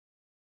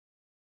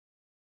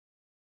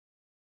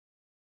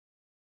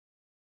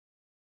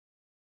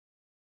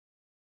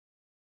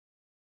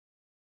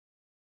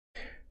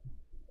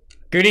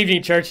Good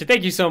evening, church, and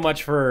thank you so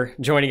much for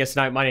joining us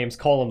tonight. My name is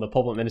Cole. I'm the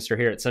pulpit minister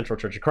here at Central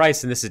Church of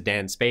Christ, and this is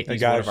Dan Spaeth.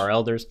 He's one of our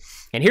elders.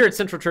 And here at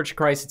Central Church of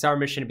Christ, it's our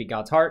mission to be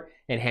God's heart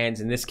and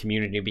hands in this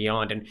community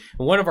beyond. And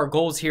one of our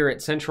goals here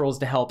at Central is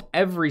to help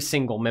every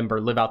single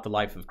member live out the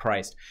life of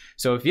Christ.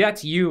 So if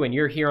that's you and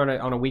you're here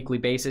on a weekly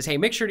basis, hey,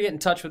 make sure to get in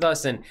touch with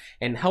us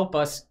and help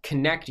us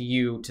connect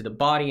you to the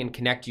body and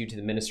connect you to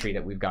the ministry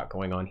that we've got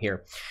going on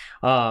here.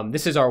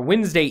 This is our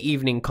Wednesday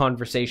evening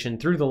conversation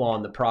through the law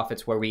and the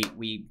prophets, where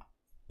we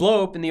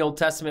blow open the Old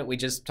Testament. We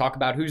just talk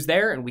about who's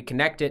there and we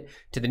connect it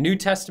to the New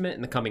Testament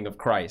and the coming of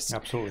Christ.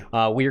 Absolutely.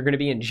 We are going to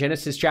be in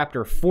Genesis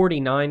chapter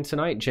 49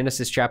 tonight.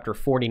 Genesis chapter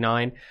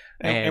 49.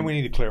 And we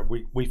need to clear,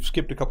 we've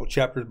skipped a couple of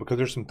chapters because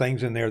there's some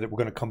things in there that we're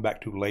going to come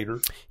back to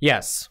later.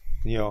 Yes.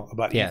 You know,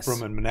 about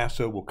Ephraim and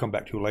Manasseh, we'll come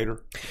back to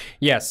later.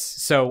 Yes.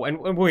 So, and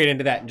we'll get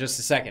into that in just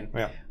a second.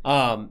 Yeah.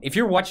 If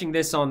you're watching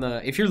this on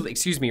the, if you're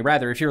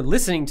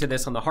listening to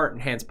this on the Heart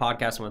and Hands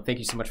podcast, I want to thank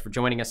you so much for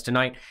joining us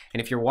tonight. And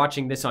if you're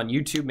watching this on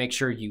YouTube, make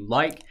sure you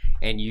like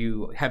and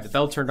you have the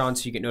bell turned on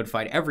so you get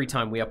notified every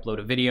time we upload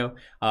a video.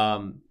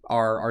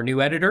 Our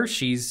new editor,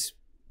 she's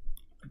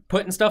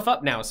putting stuff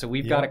up now, so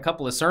we've got a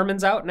couple of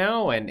sermons out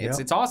now, and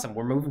it's awesome.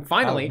 We're moving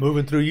finally. I was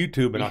moving through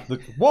YouTube, and I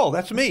looked, whoa,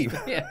 that's me.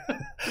 Yeah.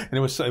 And it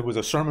was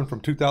a sermon from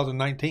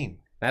 2019.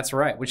 That's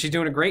right. Which she's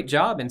doing a great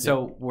job, and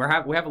so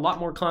we have a lot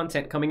more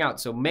content coming out.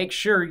 So make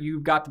sure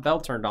you've got the bell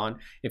turned on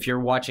if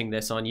you're watching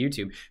this on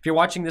YouTube. If you're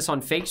watching this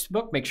on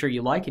Facebook, make sure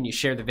you like and you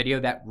share the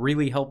video. That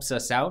really helps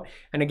us out.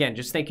 And again,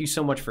 just thank you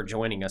so much for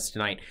joining us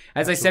tonight.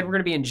 As I said, we're going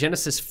to be in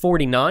Genesis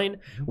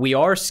 49. We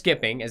are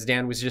skipping, as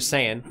Dan was just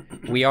saying,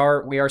 we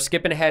are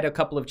skipping ahead a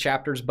couple of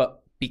chapters,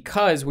 but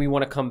because we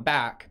want to come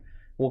back,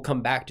 we'll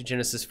come back to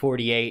Genesis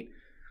 48.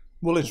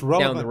 Well, it's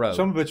relevant. Down the road.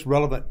 Some of it's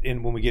relevant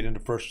when we get into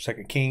First and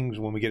 2 Kings,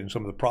 when we get into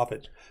some of the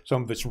prophets.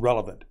 Some of it's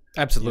relevant.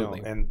 Absolutely.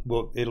 You know, and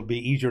it'll be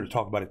easier to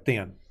talk about it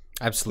then.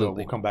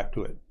 Absolutely. So we'll come back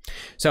to it.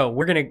 So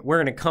we're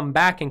gonna come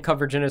back and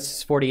cover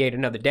Genesis 48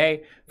 another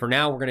day. For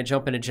now, we're gonna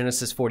jump into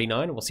Genesis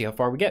 49, and we'll see how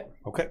far we get.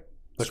 Okay.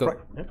 Let's pray.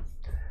 Yeah.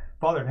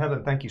 Father in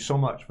heaven, thank you so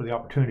much for the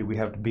opportunity we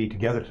have to be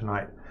together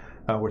tonight.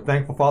 We're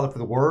thankful, Father, for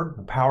the Word,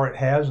 the power it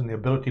has, and the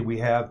ability we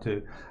have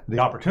the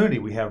opportunity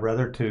we have,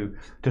 rather, to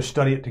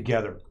study it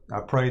together. I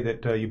pray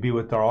that you be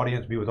with our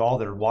audience, be with all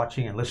that are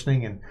watching and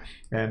listening,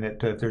 and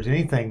that if there's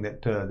anything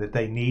that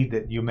they need,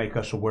 that you make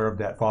us aware of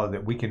that, Father,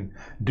 that we can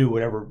do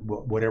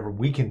whatever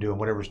we can do and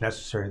whatever's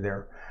necessary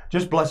there.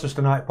 Just bless us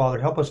tonight, Father.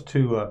 Help us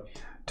to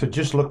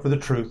just look for the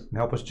truth, and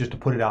help us just to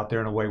put it out there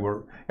in a way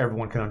where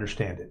everyone can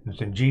understand it. And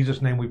it's in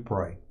Jesus' name we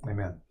pray.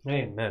 Amen.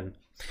 Amen.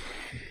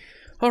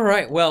 All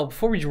right, well,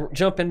 before we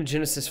jump into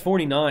Genesis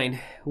 49,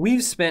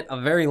 we've spent a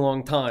very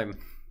long time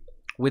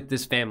with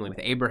this family,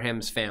 with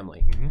Abraham's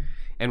family,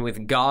 and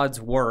with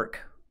God's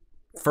work.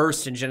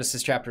 First in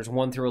Genesis chapters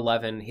 1 through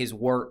 11, his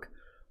work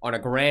on a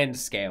grand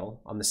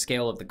scale, on the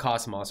scale of the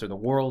cosmos or the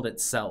world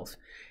itself.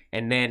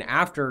 And then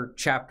into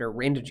chapter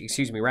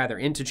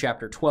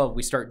 12,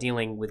 we start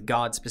dealing with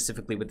God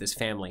specifically with this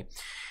family.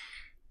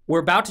 We're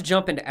about to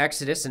jump into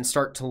Exodus and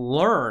start to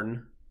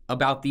learn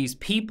about these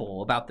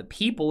people, about the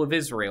people of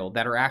Israel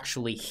that are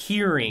actually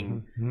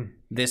hearing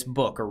this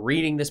book or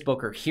reading this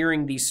book or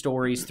hearing these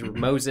stories through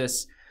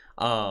Moses.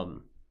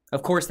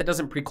 Of course, that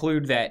doesn't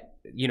preclude that,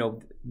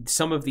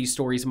 some of these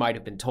stories might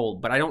have been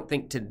told, but I don't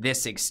think to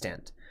this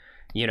extent,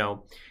 And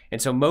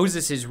so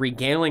Moses is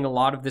regaling a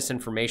lot of this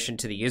information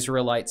to the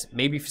Israelites,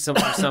 maybe for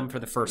some for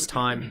the first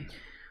time.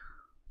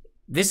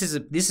 This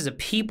is a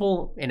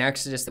people in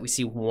Exodus that we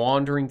see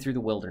wandering through the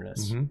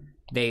wilderness.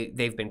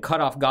 They've been cut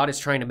off. God is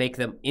trying to make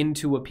them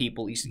into a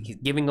people. He's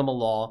giving them a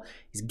law.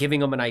 He's giving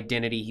them an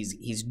identity.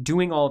 He's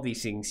doing all of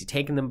these things. He's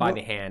taking them by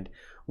the hand.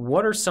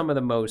 What are some of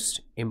the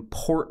most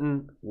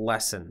important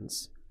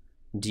lessons,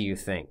 do you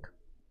think,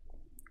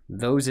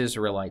 those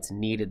Israelites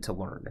needed to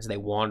learn as they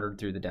wandered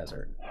through the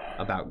desert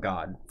about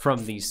God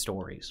from these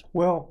stories?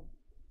 Well,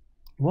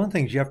 one of the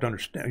things you have to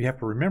understand, you have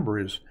to remember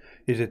is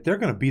that they're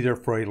going to be there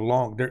for a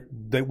long.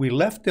 That we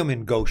left them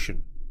in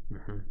Goshen.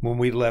 When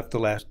we left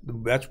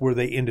that's where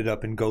they ended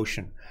up, in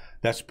Goshen.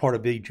 That's part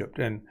of Egypt,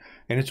 and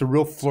it's a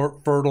real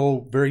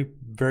fertile, very,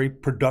 very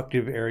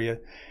productive area.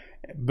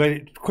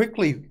 But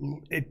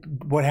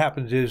what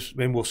happens is,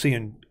 and we'll see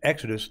in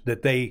Exodus,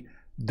 that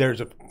there's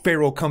a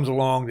Pharaoh comes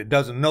along that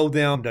doesn't know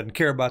them, doesn't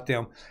care about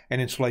them,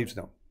 and enslaves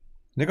them.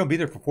 And they're going to be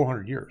there for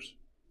 400 years.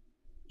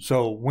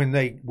 So when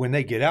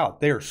they get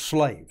out, they are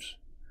slaves.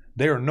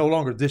 They are no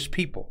longer this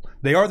people.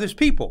 They are this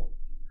people,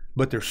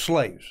 but they're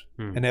slaves,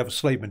 and they have a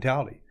slave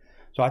mentality.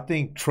 So I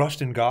think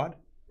trust in God,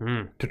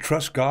 to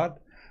trust God.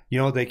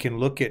 They can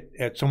look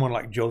at someone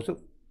like Joseph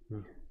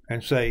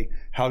and say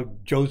how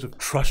Joseph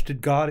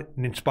trusted God,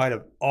 and in spite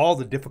of all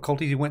the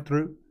difficulties he went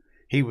through,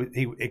 he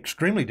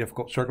extremely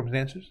difficult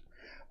circumstances.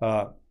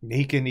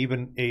 They can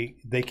even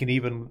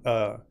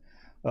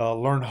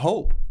learn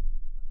hope.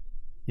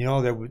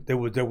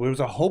 There was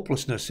a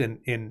hopelessness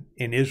in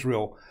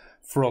Israel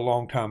for a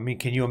long time. I mean,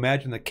 can you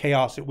imagine the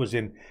chaos that was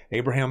in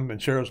Abraham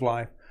and Sarah's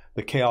life,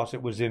 the chaos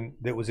that was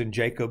in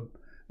Jacob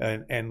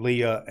and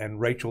Leah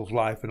and Rachel's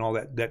life and all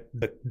that,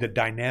 the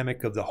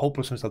dynamic of the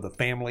hopelessness of the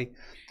family.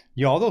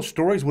 You know, all those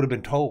stories would have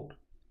been told,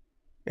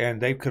 and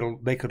they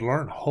could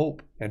learn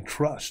hope and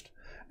trust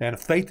and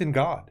faith in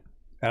God.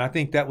 And I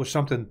think that was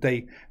something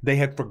they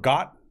had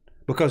forgotten,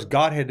 because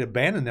God had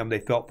abandoned them,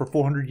 they felt, for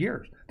 400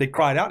 years. They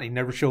cried out and he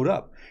never showed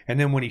up. And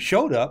then when he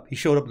showed up in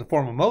the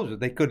form of Moses.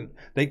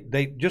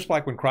 They just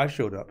like when Christ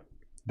showed up,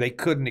 they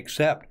couldn't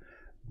accept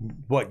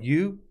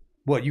you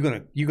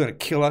gonna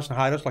kill us and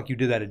hide us like you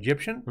did that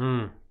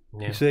Egyptian?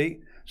 Yeah. You see?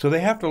 So they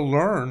have to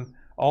learn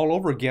all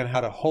over again how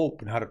to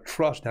hope and how to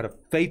trust, how to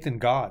faith in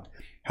God,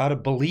 how to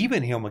believe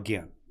in him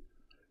again.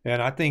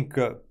 And I think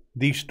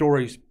these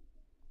stories,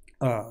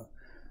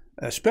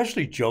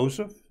 especially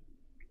Joseph,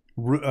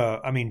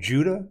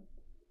 Judah,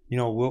 you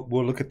know,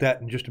 we'll look at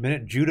that in just a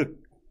minute. Judah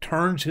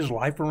turns his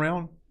life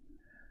around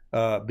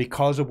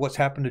because of what's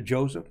happened to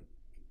Joseph.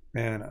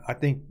 And I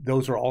think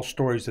those are all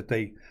stories that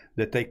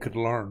they could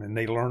learn, and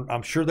they learned.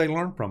 I'm sure they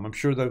learned from. I'm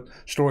sure the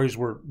stories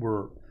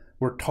were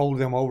told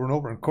them over and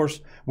over. And of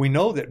course, we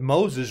know that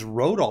Moses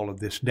wrote all of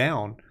this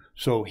down,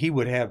 so he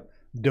would have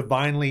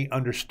divinely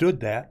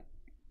understood that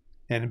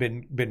and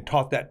been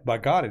taught that by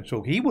God, and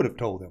so he would have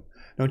told them.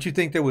 Don't you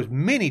think there was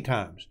many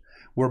times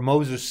where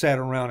Moses sat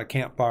around a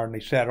campfire and they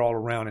sat all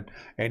around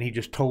and he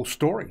just told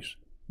stories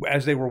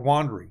as they were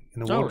wandering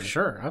in the wilderness? Oh,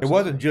 sure. Absolutely. It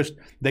wasn't just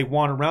they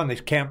wandered around, they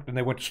camped, and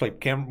they went to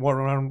sleep.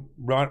 Wandered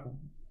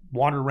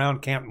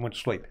around, camped, and went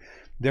to sleep.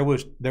 There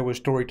was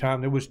story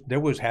time. There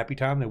was happy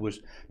time. There was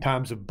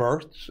times of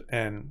births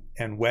and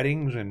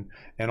weddings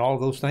and all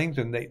of those things.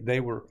 And they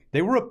were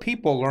a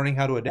people learning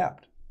how to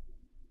adapt.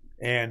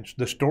 And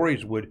the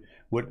stories would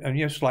and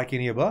just like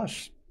any of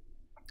us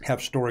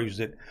have stories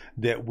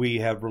that we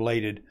have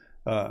related.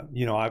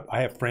 You know,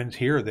 I have friends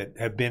here that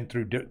have been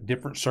through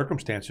different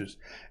circumstances,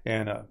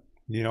 and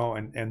you know,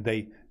 and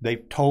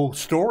they've told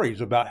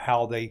stories about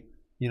how they,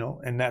 you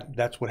know, and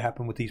that's what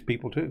happened with these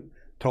people too.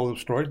 Told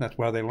those stories, and that's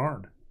why they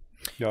learned.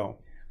 So,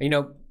 you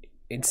know,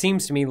 it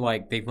seems to me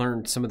like they've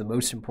learned some of the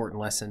most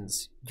important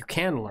lessons you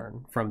can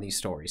learn from these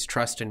stories: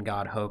 trust in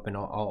God, hope, and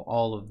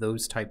all of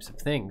those types of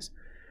things.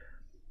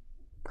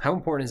 How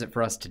important is it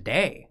for us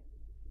today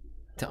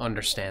to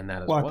understand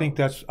that as well? I think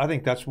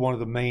that's one of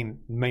the main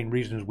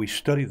reasons we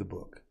study the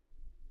book,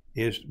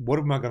 is what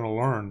am I going to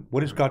learn?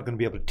 What is God going to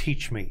be able to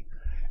teach me?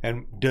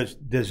 And does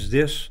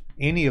this,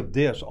 any of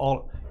this,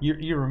 all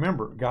you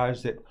remember,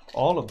 guys, that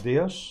all of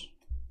this,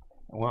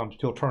 well, I'm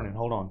still turning,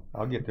 hold on,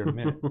 I'll get there in a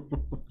minute.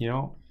 You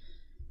know,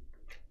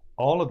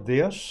 all of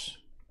this,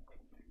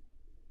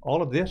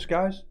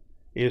 guys,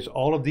 is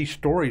all of these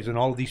stories and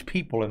all of these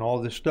people and all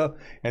of this stuff.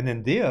 And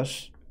then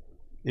this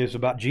is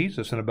about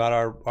Jesus and about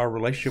our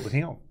relationship with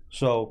him.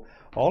 So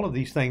all of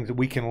these things that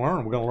we can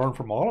learn, we're going to learn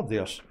from all of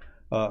this.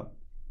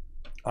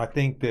 I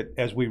think that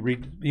as we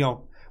read, you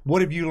know,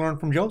 what have you learned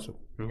from Joseph?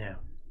 Yeah.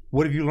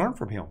 What have you learned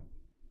from him?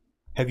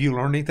 Have you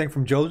learned anything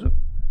from Joseph?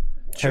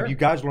 Sure. Have you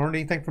guys learned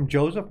anything from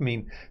Joseph? I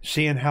mean,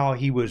 seeing how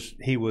he was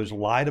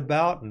lied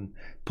about and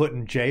put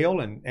in jail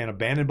and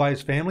abandoned by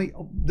his family.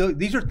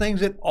 These are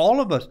things that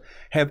all of us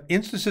have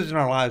instances in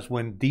our lives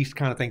when these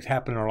kind of things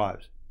happen in our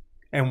lives,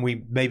 and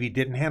we maybe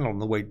didn't handle them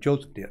the way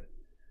Joseph did.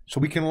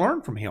 So we can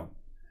learn from him.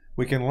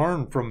 We can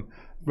learn from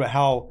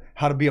how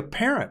to be a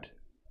parent.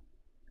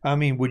 I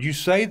mean, would you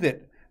say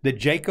that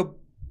Jacob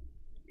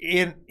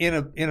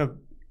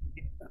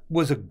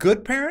was a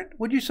good parent?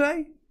 Would you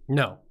say?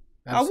 No,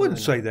 I wouldn't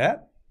say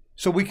that.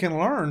 So we can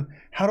learn,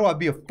 how do I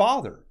be a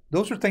father?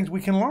 Those are things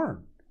we can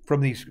learn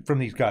from these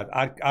guys.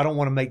 I don't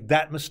want to make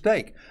that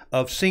mistake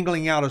of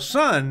singling out a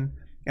son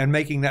and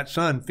making that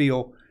son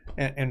feel.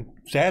 And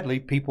sadly,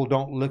 people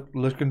don't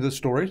look into the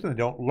stories and they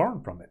don't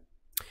learn from it.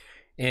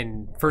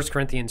 In 1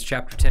 Corinthians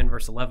chapter 10,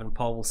 verse 11,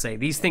 Paul will say,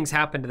 these things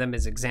happen to them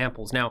as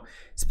examples. Now,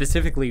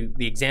 specifically,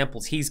 the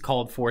examples he's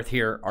called forth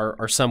here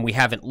are some we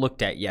haven't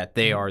looked at yet.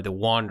 They are the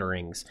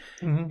wanderings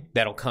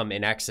that'll come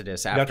in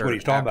Exodus. That's what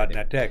he's talking about in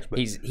that text. But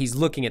he's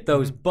looking at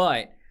those,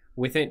 but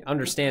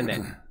understand that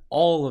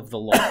all of the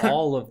law,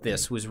 all of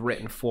this was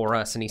written for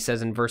us. And he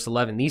says in verse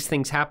 11, these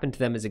things happened to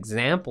them as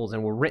examples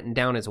and were written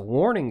down as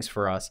warnings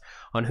for us,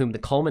 on whom the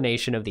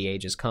culmination of the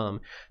ages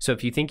come. So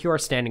if you think you are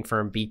standing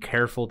firm, be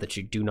careful that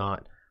you do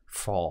not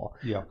fall.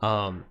 Yeah.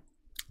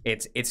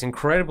 It's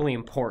incredibly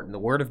important. The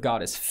Word of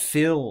God is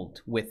filled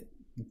with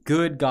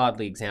good,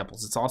 godly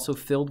examples. It's also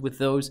filled with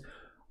those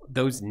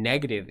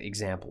negative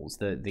examples,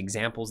 the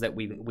examples that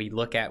we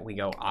look at, we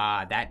go,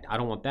 that I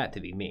don't want that to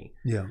be me.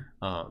 Yeah.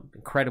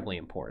 Incredibly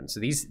important. So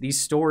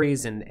these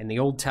stories and the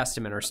Old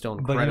Testament are still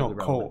incredibly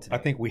relevant Cole, today. I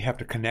think we have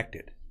to connect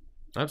it.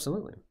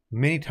 Absolutely.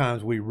 Many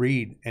times we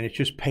read and it's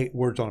just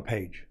words on a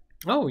page.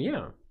 Oh,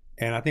 yeah.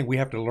 And I think we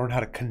have to learn how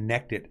to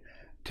connect it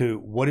to,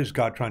 what is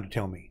God trying to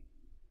tell me?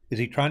 Is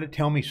he trying to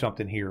tell me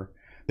something here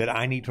that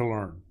I need to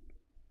learn?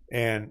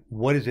 And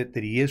what is it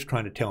that he is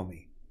trying to tell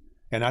me?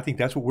 And I think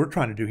that's what we're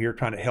trying to do here,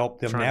 trying to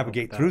help them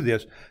navigate through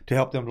this, to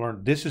help them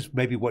learn. This is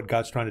maybe what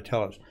God's trying to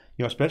tell us.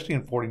 You know, especially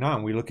in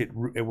 49, we're going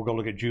to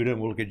look at Judah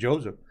and we'll look at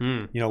Joseph.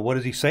 You know, what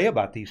does he say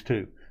about these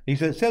two? He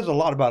says a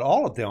lot about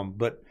all of them,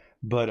 but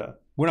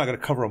we're not going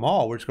to cover them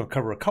all. We're just going to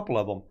cover a couple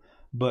of them.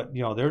 But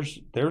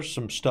there's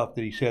some stuff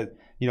that he said.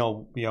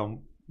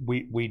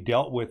 We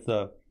dealt with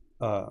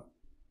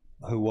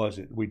who was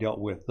it? We dealt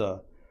with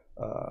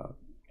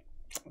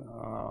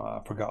I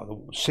forgot,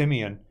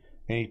 Simeon,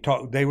 and he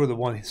talked. They were the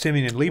one,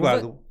 Simeon and Levi.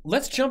 Well,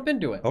 let's jump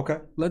into it. Okay,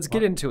 let's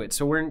get into it.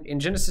 So we're in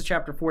Genesis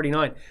chapter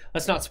 49.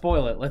 Let's not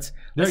spoil it. Let's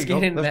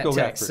get into that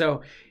text.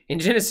 So in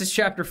Genesis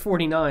chapter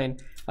 49,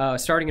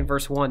 starting in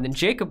verse 1, then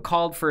Jacob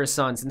called for his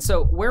sons. And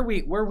so where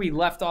we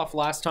left off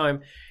last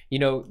time,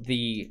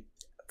 the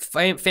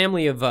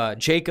family of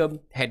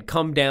Jacob had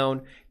come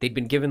down. They'd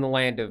been given the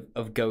land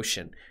of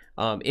Goshen.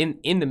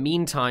 In the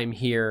meantime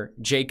here,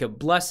 Jacob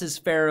blesses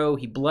Pharaoh.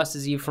 He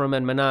blesses Ephraim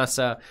and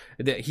Manasseh.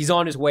 He's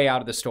on his way out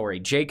of the story.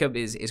 Jacob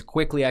is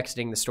quickly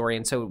exiting the story.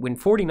 And so when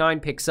 49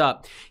 picks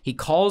up, he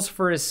calls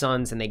for his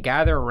sons and they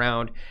gather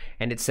around,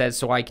 and it says,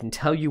 so I can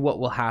tell you what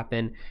will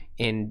happen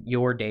in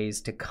your days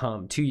to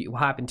come, will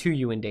happen to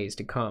you in days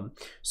to come.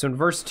 So in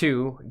verse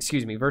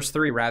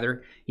 3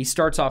 rather, he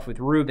starts off with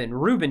Reuben.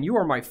 Reuben, you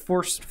are my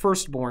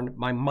firstborn,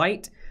 my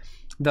might,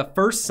 the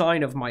first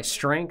sign of my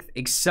strength,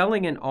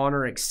 excelling in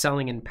honor,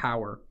 excelling in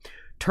power.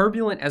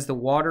 Turbulent as the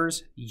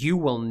waters, you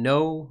will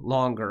no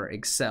longer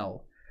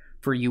excel.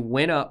 For you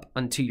went up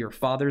unto your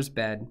father's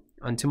bed,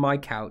 unto my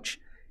couch,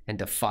 and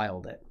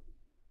defiled it.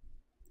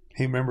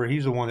 Remember,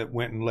 he's the one that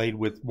went and laid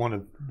with one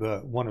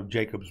of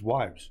Jacob's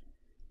wives.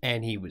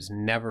 And he was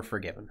never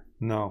forgiven.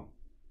 No.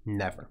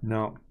 Never.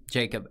 No.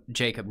 Jacob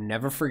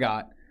never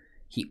forgot.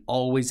 He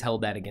always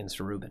held that against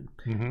Reuben.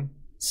 Mm-hmm.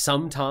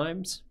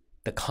 Sometimes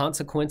the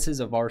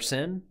consequences of our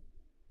sin,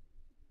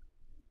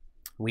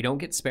 we don't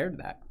get spared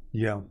that.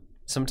 Yeah.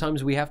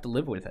 Sometimes we have to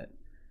live with it.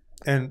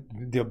 And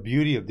the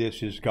beauty of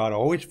this is God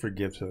always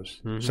forgives us.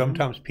 Mm-hmm.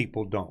 Sometimes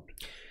people don't.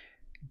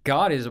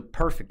 God is a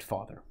perfect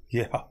father.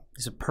 Yeah.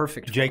 He's a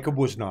perfect father. Jacob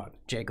was not.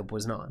 Jacob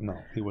was not. No,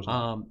 he was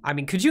not. I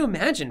mean, could you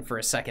imagine for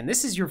a second?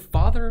 This is your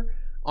father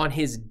on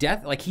his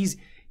death. Like he's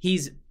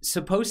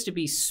supposed to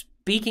be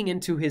speaking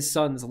into his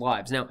son's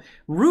lives. Now,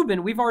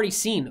 Reuben, we've already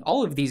seen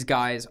all of these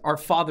guys are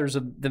fathers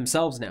of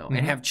themselves now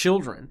and have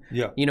children.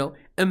 Yeah.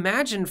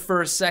 Imagine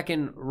for a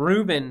second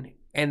Reuben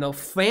and the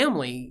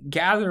family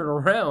gathered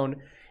around,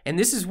 and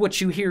this is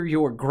what you hear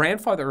your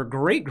grandfather or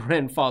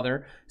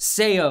great-grandfather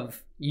say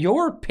of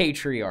your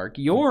patriarch,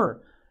 You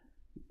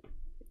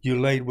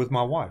laid with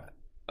my wife.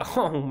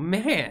 Oh,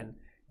 man.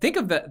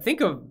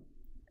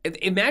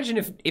 Imagine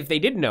if they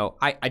didn't know.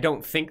 I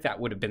don't think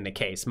that would have been the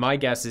case. My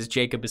guess is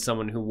Jacob is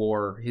someone who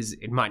wore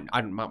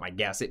not my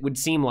guess. It would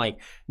seem like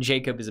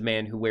Jacob is a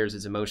man who wears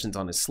his emotions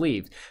on his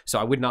sleeves. So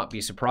I would not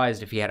be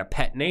surprised if he had a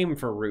pet name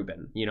for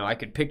Reuben. I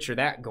could picture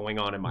that going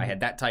on in my head,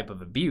 that type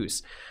of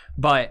abuse.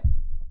 But,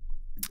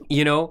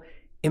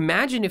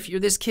 imagine if you're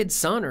this kid's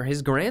son or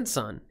his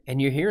grandson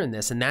and you're hearing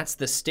this, and that's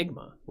the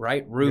stigma,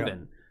 right?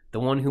 Reuben, the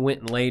one who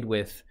went and laid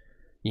with,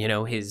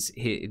 his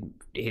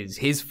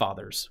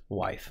father's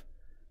wife.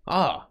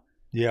 The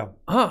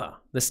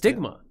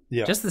stigma.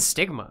 Yeah. Just the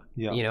stigma.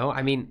 Yeah.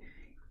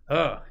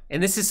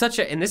 And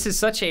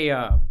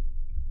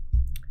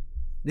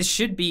this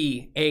should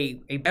be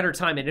a better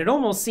time. And it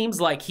almost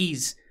seems like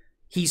he's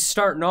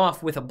starting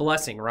off with a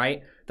blessing,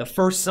 right? The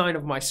first sign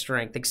of my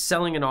strength,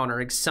 excelling in honor,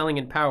 excelling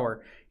in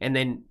power, and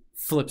then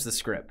flips the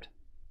script.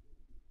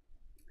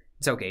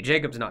 It's okay.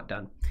 Jacob's not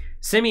done.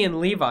 Simeon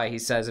and Levi, he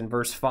says in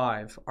verse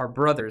 5, are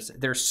brothers.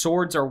 Their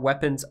swords are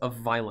weapons of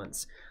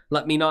violence.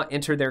 Let me not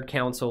enter their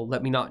council.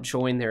 Let me not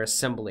join their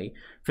assembly.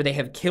 For they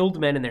have killed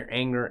men in their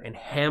anger and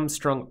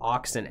hamstrung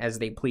oxen as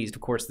they pleased.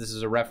 Of course, this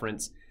is a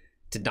reference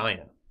to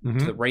Dinah,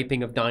 to the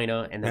raping of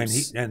Dinah. And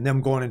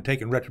them going and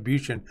taking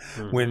retribution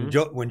when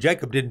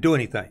Jacob didn't do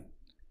anything.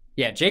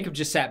 Yeah, Jacob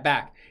just sat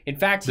back. In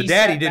fact, the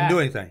daddy didn't do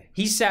anything.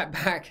 He sat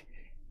back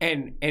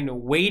and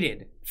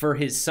waited for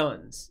his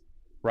sons.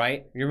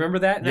 Right? You remember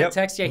that in that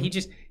text? Yeah, he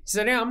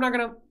said, "Yeah, I'm not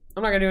gonna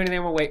do anything.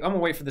 I'm gonna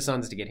wait for the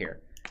sons to get here."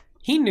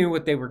 He knew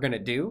what they were gonna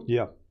do.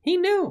 Yeah, he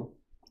knew,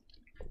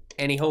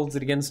 and he holds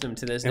it against him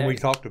to this day. And we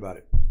talked about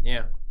it.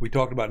 Yeah, we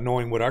talked about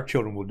knowing what our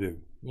children will do.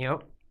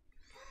 Yep.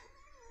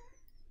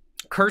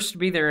 Cursed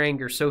be their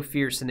anger so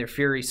fierce and their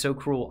fury so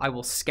cruel. I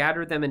will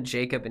scatter them in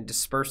Jacob and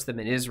disperse them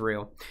in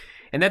Israel.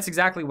 And that's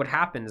exactly what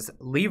happens. The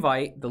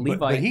Levites.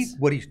 But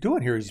what he's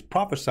doing here, he's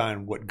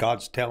prophesying what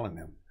God's telling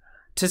them.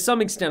 To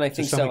some extent, I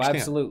think so.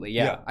 Absolutely,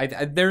 yeah.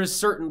 There's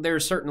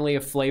certainly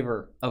a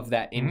flavor of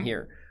that in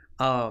here.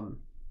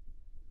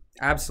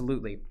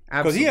 Absolutely.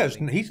 Because he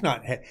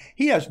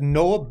has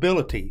no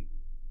ability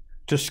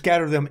to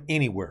scatter them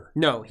anywhere.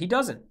 No, he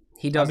doesn't.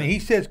 He doesn't. I mean, he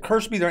says,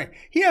 "Curse be their."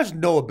 He has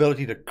no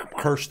ability to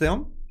curse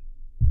them.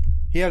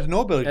 He has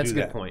no ability to do that.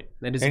 That's a good point.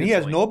 That is, and he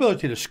has no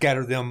ability to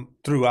scatter them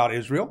throughout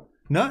Israel.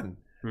 None.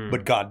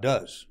 But God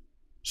does.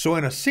 So,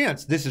 in a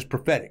sense, this is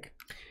prophetic.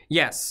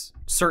 Yes,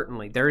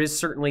 certainly. There is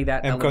certainly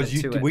that element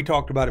to it. We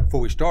talked about it before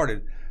we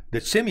started,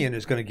 that Simeon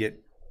is going to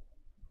get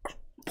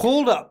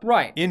pulled up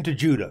into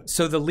Judah.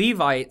 So the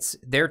Levites,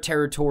 their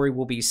territory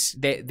will be,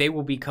 they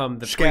will become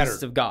the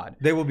priests of God.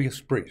 They will be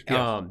priests,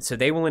 yes. So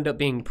they will end up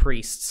being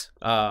priests,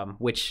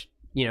 which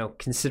you know,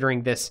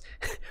 considering this,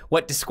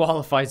 what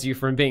disqualifies you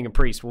from being a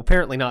priest? Well,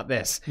 apparently not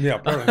this. Yeah,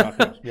 apparently not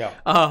this.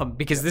 Yeah.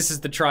 Because this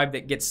is the tribe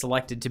that gets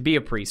selected to be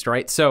a priest,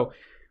 right? So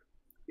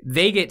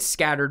they get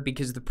scattered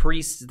because the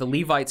priests, the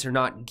Levites, are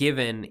not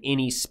given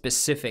any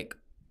specific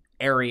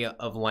area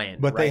of land.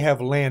 But right? they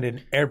have land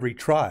in every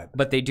tribe.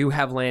 But they do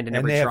have land in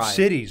every tribe. And they tribe. have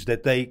cities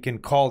that they can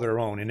call their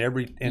own in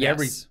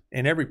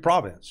every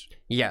province.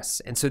 Yes,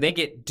 and so they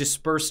get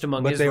dispersed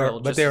among but Israel.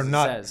 But they're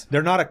not.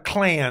 They're not a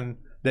clan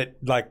that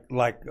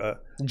like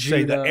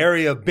say the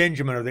area of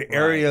Benjamin or the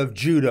area of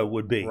Judah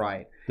would be.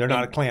 Right. They're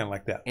not a clan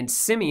like that. And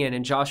Simeon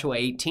in Joshua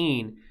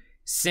 18,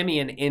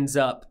 Simeon ends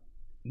up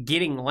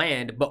getting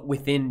land, but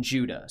within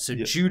Judah. So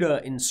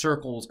Judah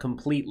encircles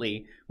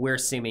completely where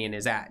Simeon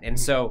is at. And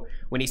so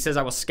when he says,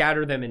 I will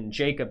scatter them in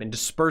Jacob and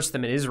disperse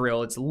them in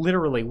Israel, it's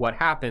literally what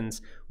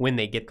happens when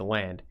they get the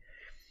land.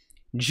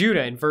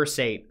 Judah in verse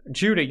 8,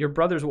 Judah, your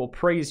brothers will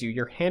praise you.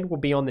 Your hand will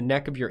be on the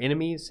neck of your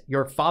enemies.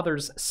 Your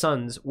father's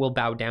sons will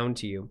bow down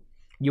to you.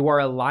 You are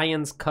a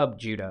lion's cub,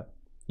 Judah.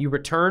 You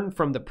return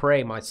from the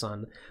prey, my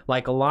son.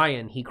 Like a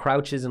lion, he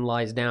crouches and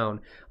lies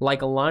down.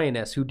 Like a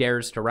lioness who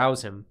dares to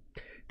rouse him.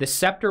 The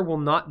scepter will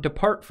not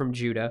depart from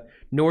Judah,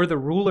 nor the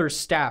ruler's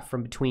staff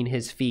from between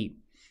his feet,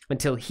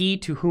 until he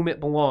to whom it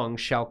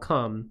belongs shall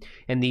come,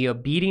 and the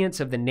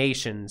obedience of the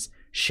nations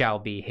shall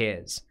be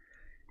his.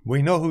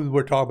 We know who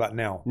we're talking about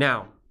now.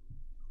 Now,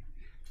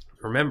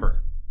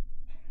 remember,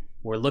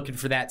 we're looking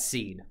for that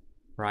seed,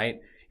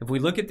 right? If we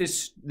look at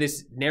this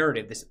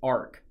narrative, this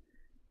arc,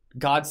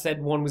 God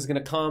said one was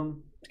going to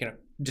come, he's going to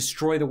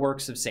destroy the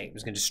works of Satan,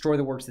 he's going to destroy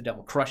the works of the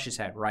devil, crush his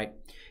head, right?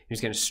 He's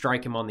going to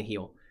strike him on the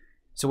heel.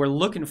 So we're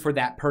looking for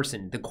that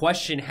person. The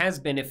question has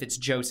been if it's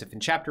Joseph. In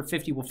chapter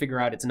 50, we'll figure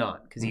out it's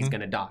not, because he's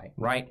going to die,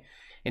 right?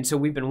 And so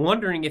we've been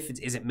wondering if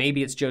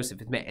maybe it's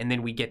Joseph, and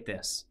then we get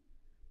this.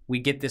 We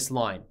get this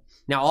line.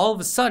 Now, all of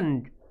a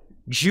sudden,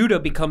 Judah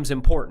becomes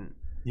important.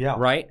 Yeah.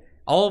 Right?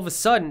 All of a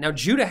sudden, now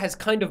Judah has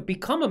kind of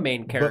become a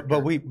main character.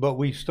 But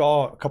we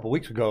saw a couple of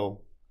weeks ago,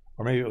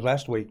 or maybe it was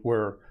last week,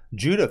 where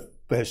Judah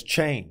has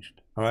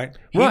changed. All right.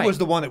 He was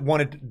the one that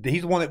wanted.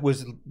 He's the one that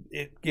was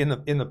in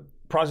the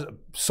process,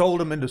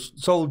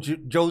 sold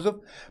Joseph.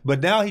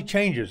 But now he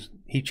changes.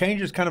 He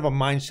changes kind of a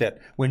mindset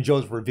when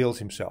Joseph reveals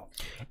himself.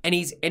 And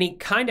he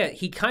kind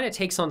of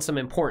takes on some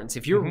importance.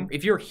 If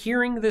you're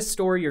hearing this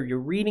story or you're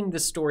reading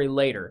this story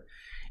later,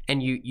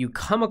 and you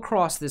come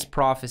across this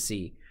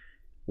prophecy,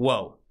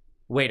 whoa,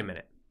 wait a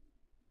minute.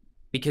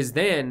 Because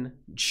then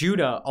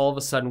Judah, all of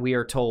a sudden, we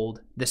are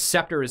told the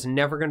scepter is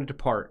never going to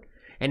depart.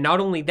 And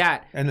not only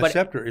that, and the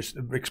scepter is,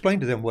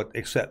 explain to them what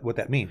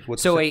that means.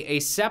 A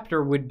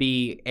scepter would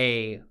be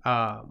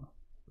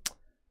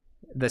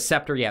the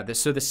scepter, yeah.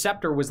 So the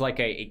scepter was like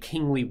a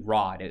kingly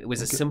rod. It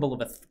was a symbol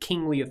of a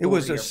kingly authority.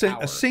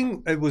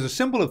 It was a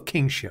symbol of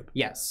kingship.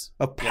 Yes,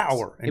 of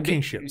power and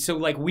kingship. So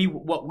like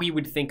what we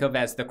would think of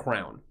as the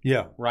crown.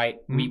 Yeah. Right.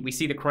 We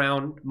see the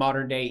crown,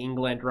 modern day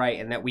England, right,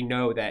 and that we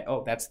know that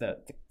that's the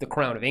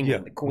crown of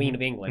England, the Queen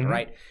of England,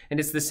 right. And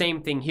it's the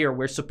same thing here.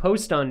 We're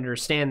supposed to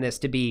understand this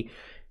to be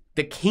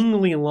the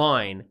kingly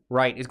line,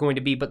 right, is going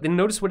to be, but then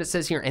notice what it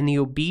says here, and the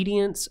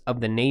obedience of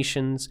the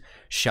nations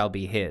shall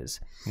be his.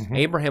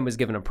 Abraham was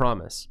given a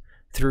promise.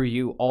 Through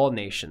you, all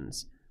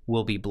nations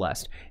will be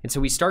blessed. And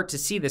so we start to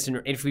see this,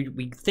 and if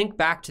we think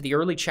back to the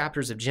early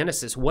chapters of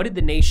Genesis, what did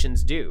the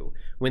nations do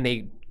when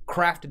they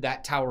crafted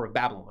that Tower of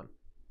Babylon?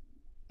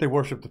 They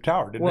worshiped the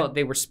tower, didn't they? Well,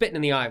 they were spitting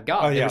in the eye of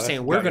God. They were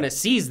saying, we're going to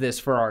seize this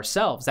for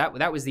ourselves.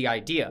 That was the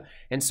idea.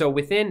 And so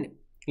within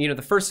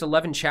the first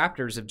 11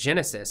 chapters of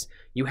Genesis,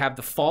 you have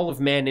the fall of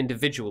man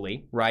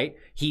individually, right?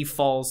 He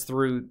falls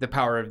through the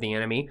power of the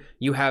enemy.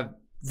 You have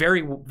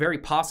very, very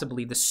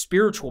possibly the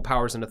spiritual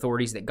powers and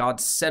authorities that God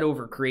set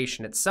over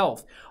creation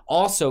itself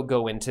also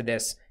go into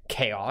this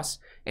chaos.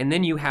 And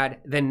then you had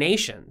the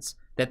nations,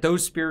 that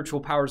those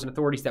spiritual powers and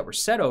authorities that were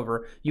set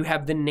over, you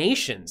have the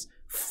nations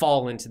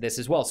fall into this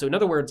as well. So in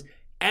other words,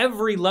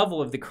 every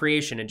level of the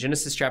creation in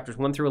Genesis chapters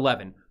 1 through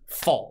 11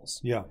 falls.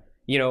 Yeah.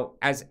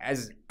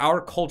 As our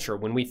culture,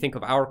 when we think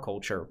of our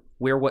culture,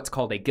 we're what's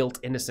called a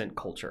guilt-innocent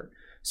culture.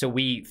 So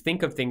we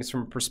think of things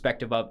from a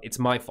perspective of, it's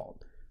my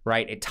fault,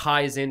 right? It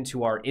ties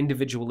into our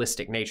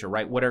individualistic nature,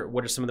 right? What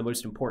are some of the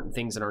most important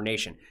things in our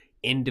nation?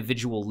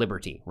 Individual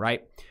liberty,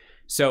 right?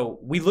 So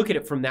we look at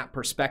it from that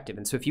perspective.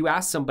 And so if you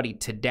ask somebody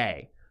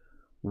today,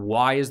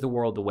 why is the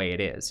world the way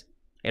it is?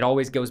 It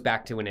always goes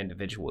back to an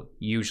individual,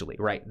 usually,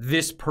 right?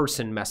 This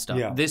person messed up.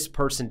 Yeah. This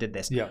person did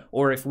this. Yeah.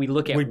 Or if we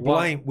look at we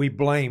blame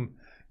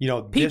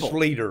people. This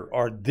leader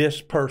or this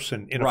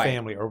person in a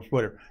family or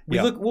whatever. We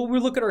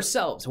look at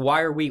ourselves.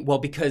 Why are we? Well,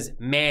 because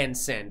man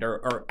sinned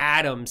or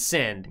Adam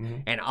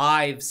sinned and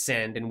I've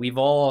sinned and we've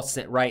all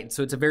sinned, right? And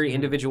so it's a very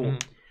individual.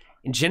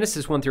 In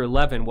Genesis 1 through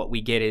 11, what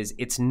we get is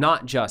it's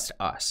not just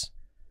us.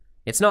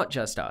 It's not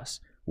just us.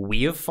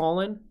 We have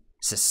fallen.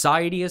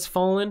 Society has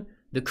fallen.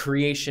 The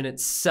creation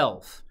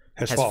itself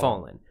has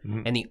fallen.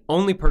 And the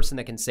only person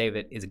that can save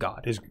it is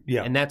God.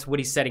 And that's what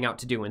he's setting out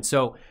to do. And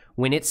so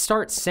when it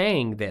starts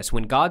saying this,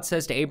 when God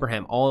says to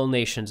Abraham, all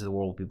nations of the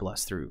world will be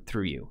blessed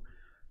through you,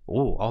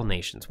 Oh, all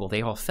nations. Well,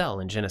 they all fell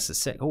in Genesis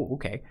 6. Oh,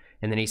 okay.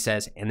 And then he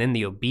says, and then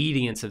the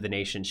obedience of the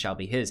nations shall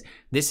be his.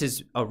 This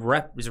is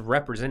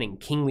representing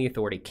kingly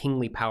authority,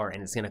 kingly power,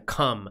 and it's going to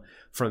come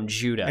from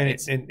Judah. And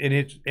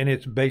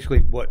it's basically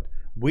what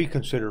we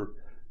consider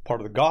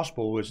part of the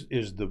gospel is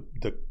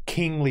the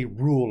kingly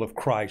rule of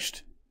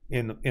Christ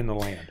in the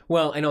land.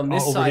 Well, and on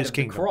this side of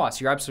the cross,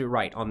 you're absolutely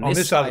right. On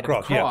this side of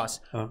the cross,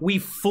 yeah. We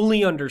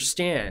fully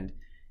understand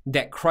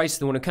that Christ is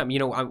the one to come. You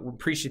know, I'm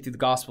preaching through the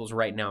Gospels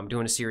right now. I'm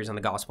doing a series on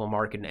the Gospel of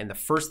Mark, and the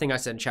first thing I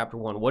said in chapter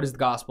 1, what is the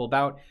gospel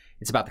about?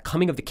 It's about the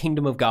coming of the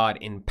kingdom of God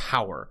in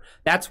power.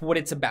 That's what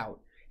it's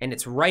about. And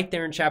it's right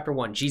there in chapter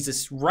 1.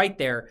 Jesus right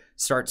there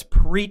starts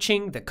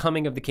preaching the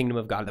coming of the kingdom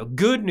of God. The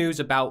good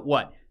news about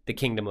what? The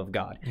kingdom of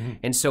God. Mm-hmm.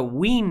 And so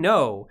we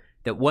know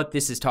that what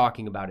this is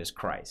talking about is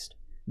Christ.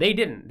 They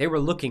didn't. They were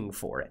looking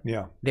for it.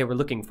 Yeah. They were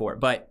looking for it.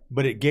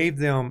 But it gave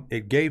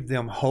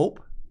them hope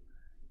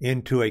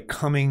into a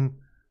coming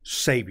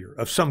Savior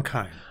of some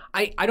kind.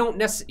 I don't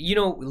necessarily, you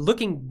know,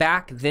 looking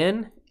back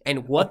then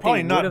and what well,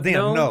 they would have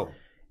known, no.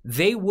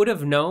 They would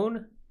have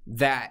known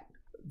that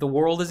the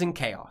world is in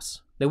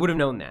chaos. They would have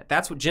known that.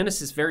 That's what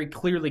Genesis very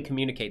clearly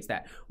communicates,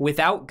 that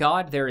without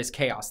God, there is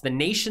chaos. The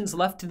nations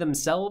left to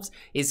themselves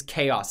is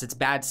chaos. It's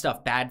bad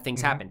stuff. Bad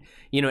things happen.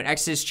 You know, in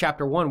Exodus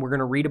chapter 1, we're going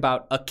to read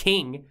about a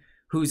king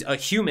who's a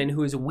human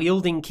who is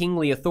wielding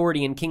kingly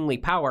authority and kingly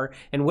power,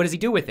 and what does he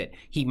do with it?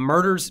 He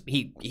murders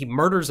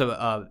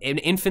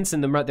infants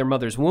in their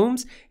mother's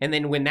wombs, and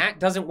then when that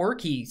doesn't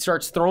work, he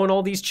starts throwing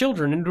all these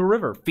children into a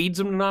river, feeds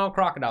them to Nile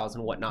crocodiles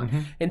and whatnot.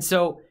 And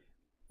so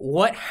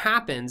what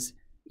happens,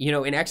 you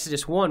know, in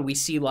Exodus 1, we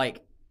see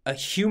like a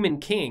human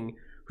king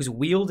who's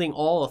wielding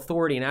all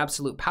authority and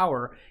absolute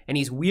power, and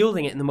he's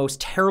wielding it in the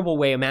most terrible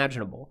way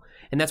imaginable.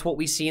 And that's what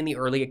we see in the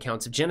early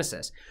accounts of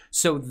Genesis.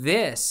 So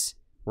this,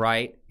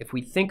 right, if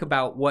we think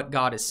about what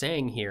God is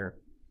saying here,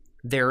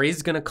 there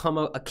is going to come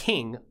a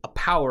king, a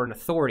power, and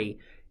authority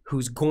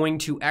who's going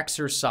to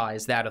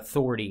exercise that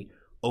authority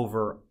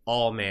over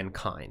all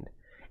mankind.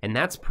 And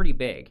that's pretty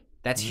big.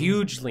 That's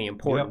hugely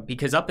important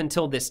because up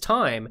until this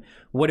time,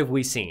 what have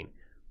we seen?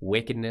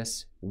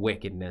 Wickedness,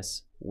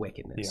 wickedness,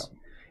 wickedness. Yeah.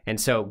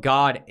 And so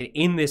God,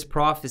 in this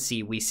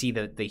prophecy, we see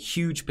the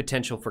huge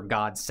potential for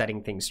God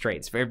setting things straight.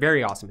 It's very,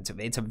 very awesome.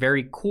 It's a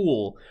very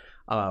cool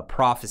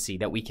prophecy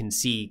that we can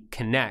see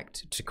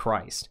connect to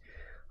Christ.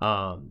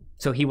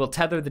 So he will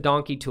tether the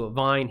donkey to a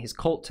vine, his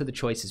colt to the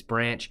choicest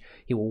branch.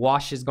 He will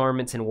wash his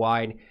garments in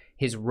wine,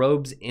 his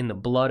robes in the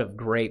blood of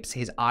grapes.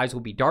 His eyes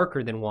will be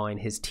darker than wine,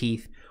 his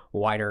teeth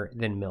whiter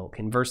than milk.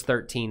 In verse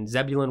 13,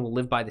 Zebulun will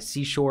live by the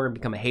seashore and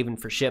become a haven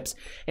for ships.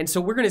 And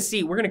so we're going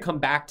to come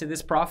back to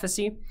this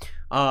prophecy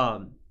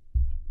when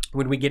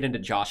we get into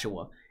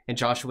Joshua. And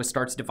Joshua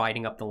starts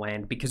dividing up the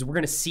land, because we're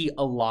going to see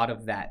a lot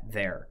of that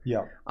there.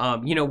 Yeah.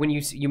 You know, when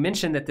you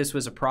mentioned that this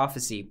was a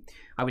prophecy,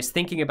 I was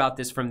thinking about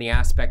this from the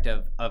aspect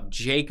of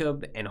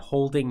Jacob and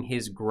holding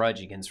his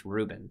grudge against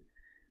Reuben.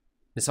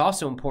 It's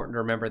also important to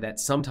remember that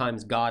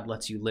sometimes God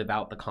lets you live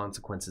out the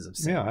consequences of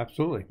sin. Yeah,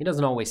 absolutely. He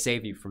doesn't always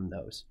save you from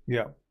those.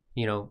 Yeah.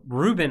 You know,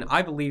 Reuben,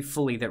 I believe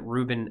fully that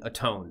Reuben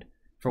atoned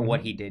for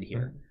what he did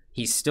here.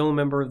 He's still a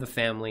member of the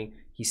family.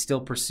 He's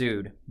still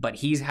pursued, but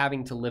he's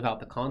having to live out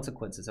the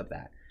consequences of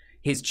that.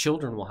 His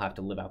children will have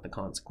to live out the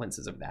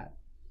consequences of that.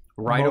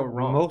 Right or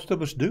wrong? Most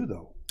of us do,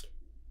 though.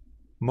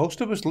 Most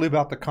of us live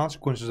out the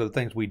consequences of the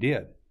things we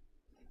did.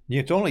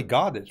 It's only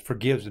God that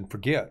forgives and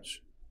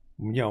forgets.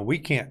 You know, we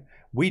can't.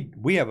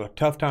 We have a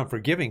tough time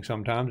forgiving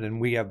sometimes,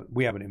 and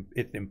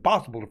it's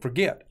impossible to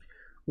forget.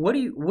 What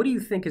do you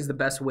think is the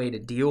best way to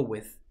deal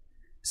with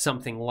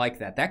something like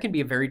that? That can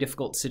be a very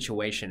difficult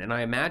situation, and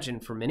I imagine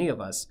for many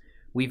of us,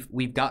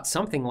 we've got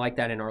something like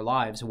that in our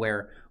lives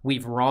where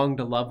we've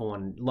wronged a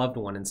loved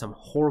one in some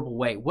horrible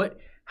way.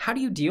 How do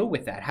you deal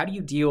with that? How do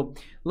you deal?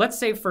 Let's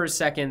say for a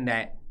second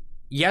that,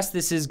 yes,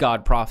 this is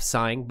God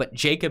prophesying, but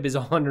Jacob is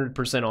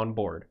 100% on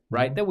board,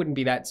 right? That wouldn't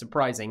be that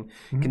surprising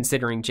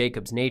considering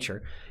Jacob's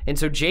nature. And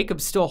so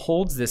Jacob still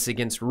holds this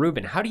against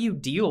Reuben. How do you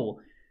deal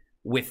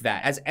with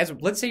that? As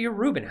let's say you're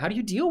Reuben, how do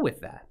you deal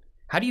with that?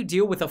 How do you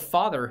deal with a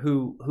father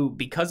who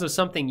because of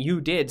something you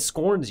did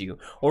scorns you,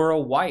 or a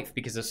wife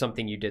because of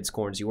something you did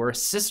scorns you, or a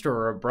sister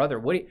or a brother?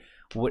 What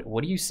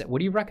do you say? What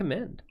do you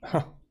recommend?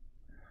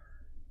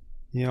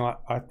 You know,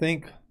 I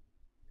think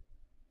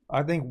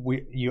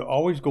you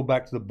always go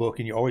back to the book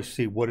and you always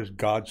see, what does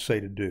God say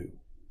to do?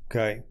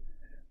 Okay,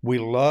 we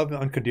love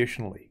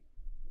unconditionally.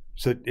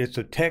 So it's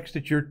a text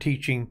that you're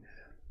teaching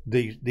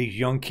these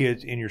young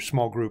kids in your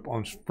small group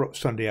on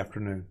Sunday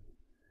afternoon.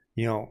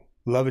 You know,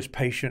 love is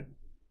patient,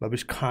 love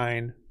is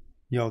kind.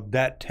 You know,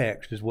 that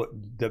text is what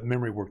the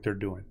memory work they're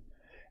doing,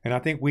 and I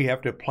think we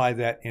have to apply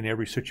that in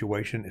every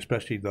situation,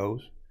 especially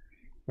those.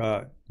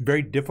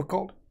 Very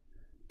difficult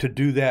to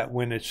do that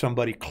when it's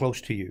somebody close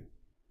to you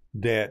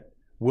that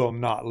will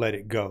not let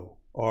it go,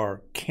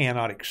 or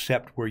cannot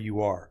accept where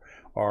you are,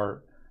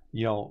 or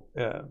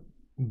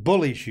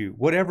bullies you,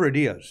 whatever it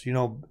is. You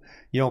know,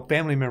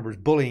 family members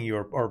bullying you,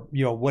 or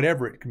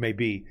whatever it may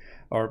be,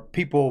 or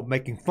people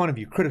making fun of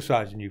you,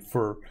 criticizing you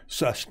for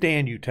a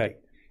stand you take.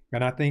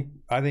 And I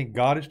think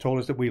God has told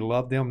us that we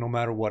love them no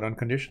matter what,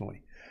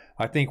 unconditionally.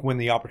 I think when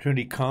the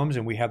opportunity comes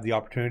and we have the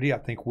opportunity, I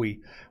think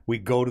we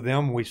go to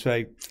them and we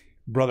say,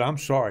 brother, I'm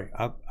sorry.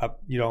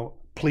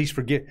 Please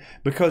forget.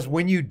 Because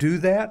when you do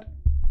that,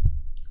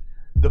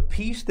 the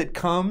peace that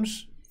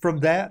comes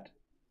from that,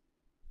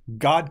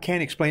 God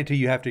can't explain it to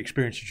you. You have to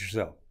experience it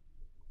yourself.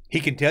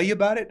 He can tell you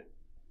about it,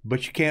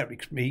 but you can't.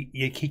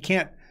 He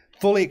can't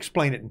fully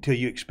explain it until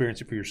you experience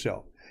it for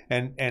yourself.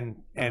 And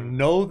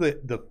know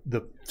that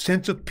the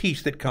sense of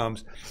peace that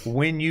comes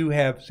when you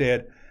have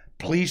said,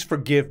 please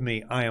forgive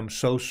me. I am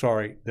so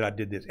sorry that I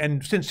did this,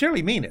 and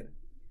sincerely mean it.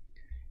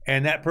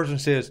 And that person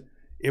says,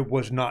 it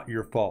was not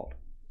your fault.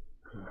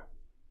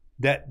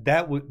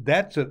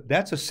 That's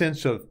a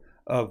sense of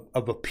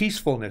a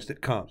peacefulness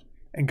that comes,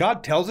 and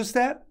God tells us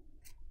that.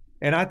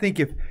 And I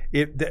think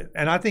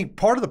I think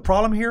part of the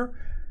problem here,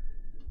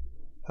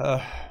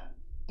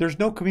 there's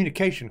no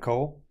communication,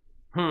 Cole.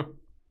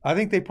 I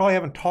think they probably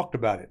haven't talked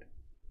about it.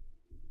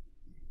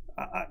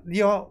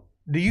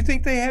 Do you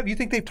think they have? You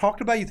think they've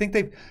talked about it? You think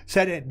they've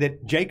said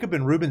that Jacob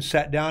and Reuben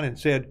sat down and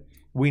said,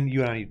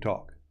 you and I need to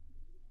talk?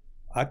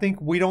 I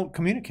think we don't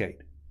communicate.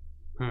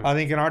 I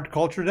think in our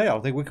culture today, I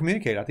don't think we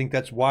communicate. I think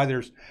that's why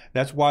there's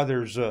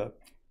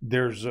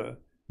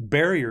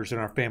barriers in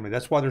our family.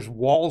 That's why there's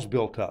walls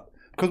built up,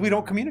 because we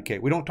don't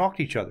communicate. We don't talk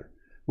to each other.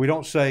 We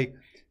don't say,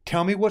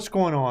 tell me what's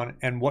going on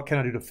and what can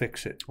I do to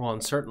fix it. Well,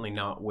 and certainly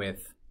not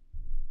with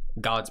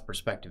God's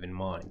perspective in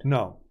mind.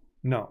 No.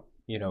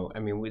 I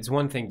mean, it's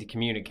one thing to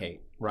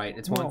communicate, right?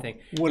 It's one thing.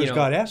 What does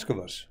God ask of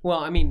us? Well,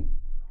 I mean,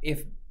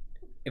 if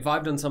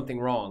I've done something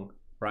wrong,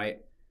 right,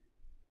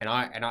 and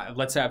I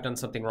let's say I've done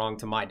something wrong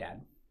to my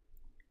dad,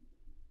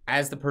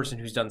 as the person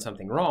who's done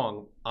something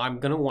wrong, I'm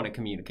gonna want to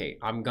communicate.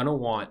 I'm gonna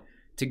want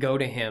to go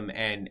to him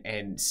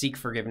and seek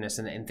forgiveness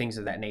and things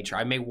of that nature.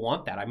 I may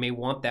want that. I may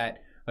want that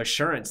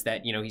assurance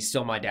that he's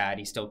still my dad.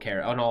 He still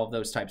cares, and all of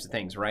those types of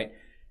things, right?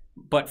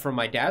 But from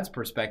my dad's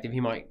perspective,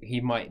 he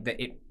might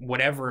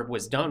whatever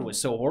was done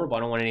was so horrible. I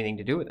don't want anything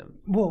to do with him.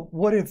 Well,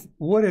 what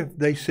if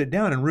they sit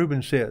down and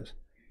Reuben says,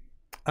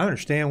 I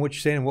understand what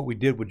you're saying and what we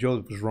did with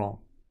Joseph was wrong.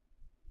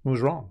 It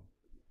was wrong.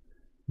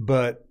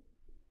 But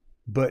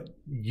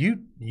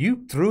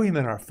you threw him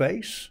in our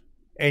face.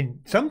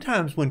 And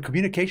sometimes when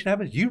communication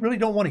happens, you really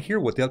don't want to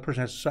hear what the other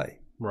person has to say.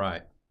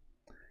 Right.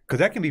 Because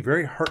that can be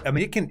very hurt. I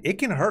mean, it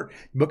can hurt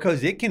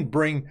because it can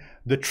bring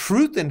the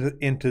truth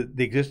into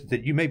the existence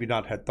that you maybe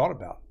not had thought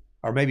about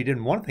or maybe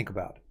didn't want to think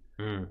about.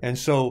 And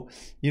so,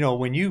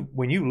 when you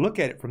look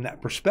at it from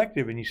that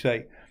perspective and you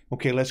say,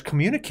 okay, let's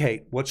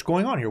communicate what's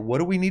going on here. What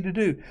do we need to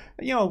do?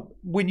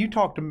 When you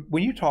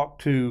talk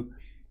to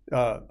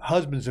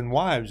husbands and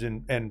wives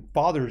and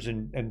fathers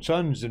and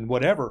sons and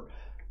whatever,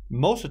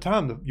 most of the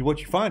time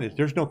what you find is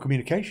there's no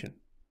communication.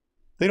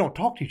 They don't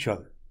talk to each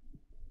other.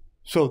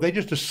 So they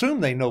just assume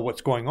they know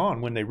what's going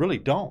on when they really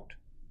don't.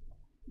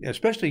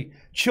 Especially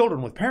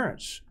children with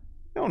parents.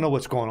 They don't know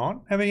what's going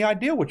on, have any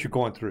idea what you're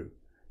going through.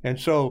 And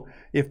so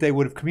if they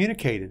would have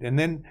communicated and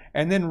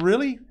then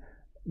really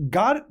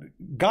God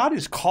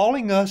is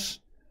calling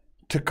us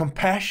to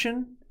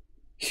compassion,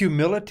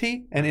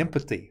 humility, and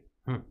empathy.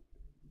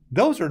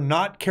 Those are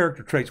not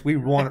character traits we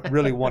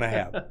really want to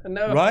have.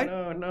 No,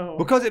 right? No.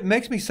 Because it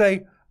makes me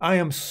say, I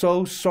am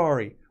so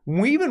sorry.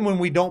 Even when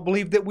we don't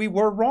believe that we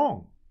were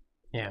wrong.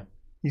 Yeah.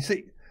 You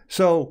see,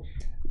 so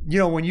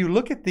when you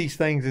look at these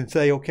things and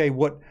say, okay,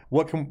 what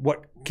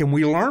can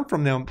we learn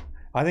from them?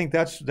 I think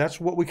that's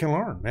what we can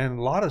learn, man.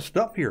 A lot of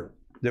stuff here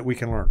that we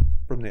can learn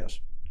from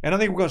this, and I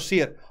think we're going to see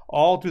it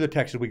all through the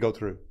text as we go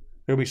through.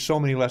 There'll be so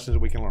many lessons that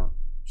we can learn,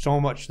 so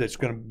much that's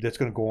going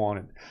to go on,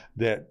 and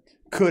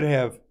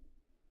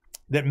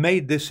that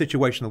made this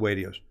situation the way it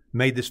is,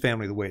 made this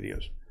family the way it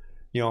is.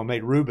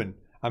 Made Reuben.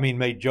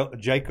 Made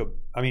Jacob.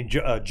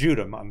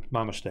 Judah.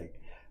 My mistake.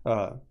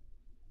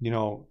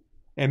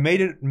 And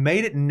made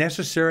it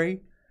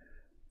necessary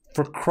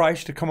for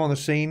Christ to come on the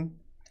scene.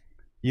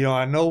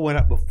 I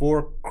know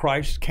before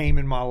Christ came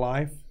in my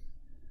life,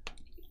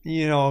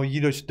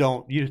 you just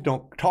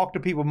don't talk to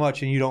people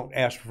much and you don't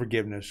ask for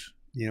forgiveness.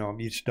 You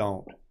just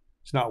don't.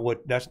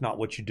 That's not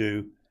what you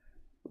do.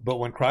 But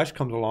when Christ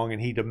comes along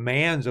and he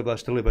demands of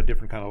us to live a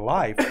different kind of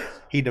life,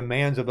 he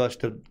demands of us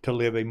to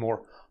live a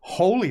more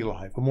holy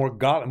life, a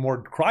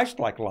more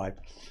Christ-like life.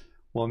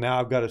 Well, now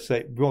I've got to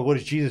say, well, what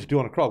does Jesus do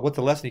on the cross? What's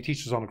the lesson he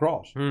teaches on the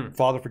cross?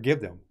 Father, forgive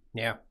them.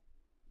 Yeah.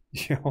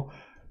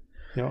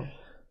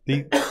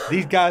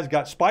 These guys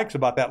got spikes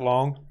about that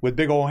long with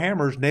big old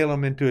hammers, nail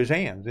them into his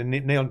hands and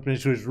nail them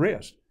into his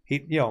wrist.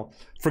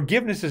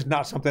 Forgiveness is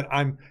not something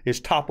is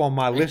top on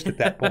my list at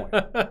that point.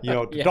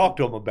 To talk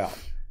to him about.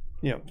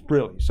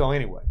 Really. So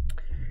anyway.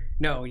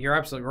 No, you're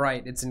absolutely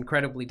right. It's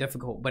incredibly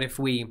difficult. But if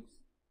we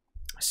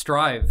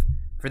strive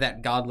for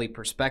that godly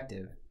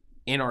perspective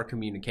in our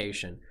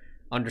communication,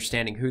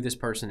 understanding who this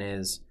person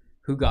is,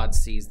 who God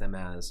sees them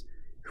as,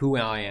 who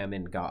I am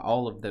in God,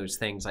 all of those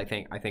things, I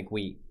think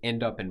we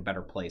end up in a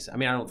better place. I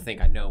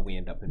know we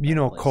end up in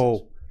better places.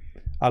 Cole,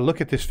 I look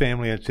at this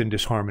family, it's in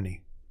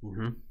disharmony.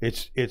 Mm-hmm.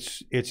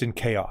 It's in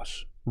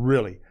chaos,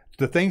 really.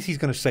 the things he's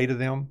going to say to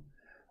them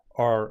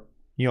are,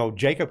 you know,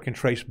 Jacob can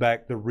trace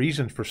back the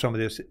reasons for some of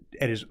this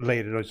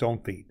laid at his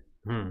own feet.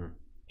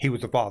 He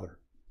was the father.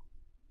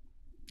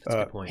 That's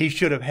a good point. He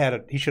should have had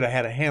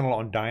a handle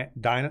on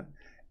Dinah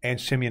and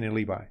Simeon and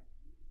Levi.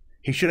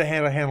 He should have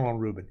had a handle on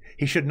Reuben.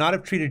 He should not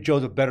have treated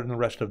Joseph better than the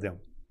rest of them.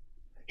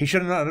 He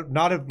should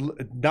not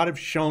have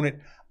shown it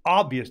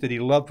obvious that he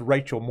loved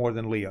Rachel more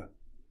than Leah.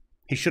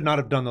 He should not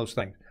have done those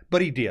things,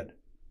 but he did.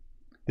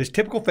 This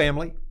typical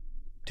family,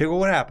 typical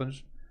what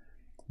happens,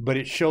 but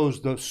it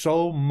shows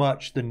so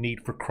much the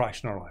need for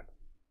Christ in our life.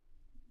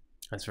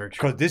 That's very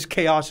true. Because this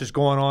chaos is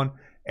going on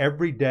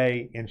every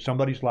day in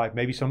somebody's life.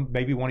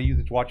 Maybe one of you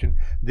that's watching,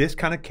 this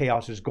kind of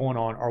chaos is going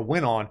on or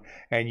went on,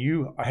 and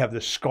you have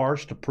the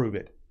scars to prove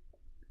it.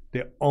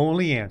 The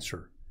only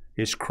answer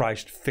is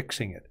Christ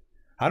fixing it.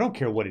 I don't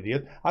care what it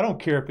is. I don't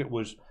care if it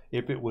was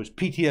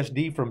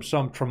PTSD from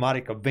some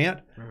traumatic event.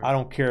 I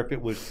don't care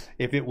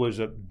if it was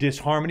a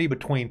disharmony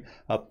between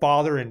a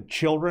father and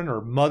children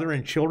or mother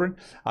and children.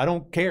 I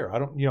don't care. I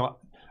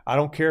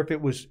don't care if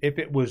it was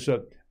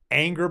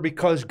anger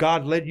because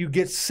God let you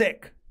get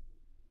sick.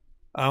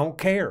 I don't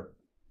care.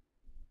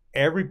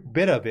 Every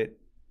bit of it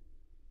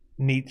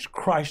needs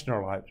Christ in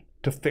our lives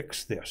to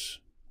fix this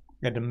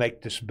and to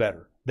make this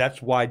better.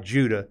 That's why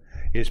Judah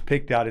is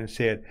picked out and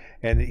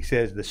he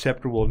says, the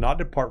scepter will not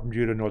depart from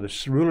Judah, nor the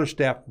ruler's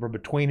staff from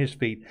between his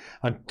feet,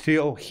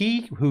 until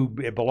he who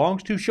it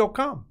belongs to shall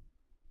come.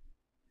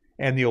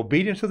 And the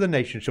obedience of the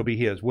nation shall be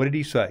his. What did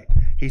he say?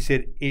 He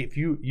said, if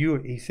you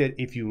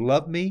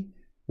love me,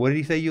 what did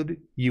he say you'll do?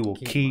 You will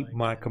keep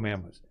my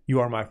commandments.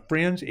 You are my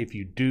friends if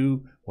you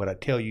do what I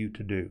tell you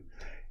to do.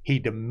 He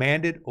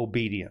demanded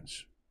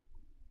obedience.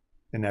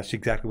 And that's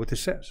exactly what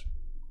this says.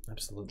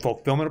 Absolutely.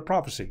 Fulfillment of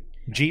prophecy.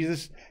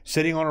 Jesus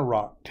sitting on a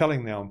rock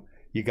telling them,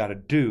 you got to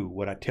do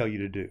what I tell you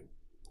to do.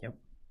 Yep.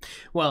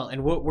 Well,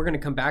 and we're going to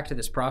come back to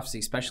this prophecy,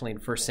 especially in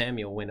 1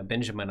 Samuel when a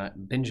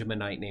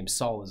Benjaminite named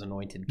Saul is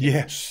anointed king.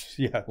 Yes.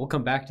 Yeah. We'll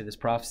come back to this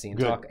prophecy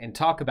and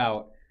talk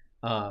about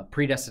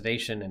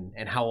predestination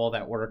and how all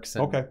that works.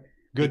 And okay.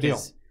 Good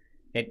deal.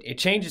 It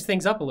changes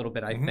things up a little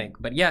bit, I think.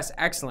 But yes,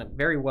 excellent.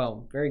 Very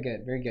well. Very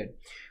good. Very good.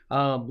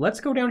 Let's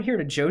go down here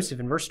to Joseph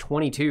in verse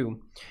 22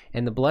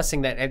 and the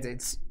blessing that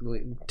it's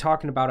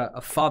talking about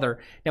a father.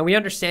 Now, we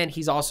understand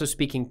he's also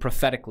speaking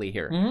prophetically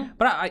here.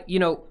 But,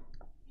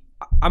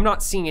 I'm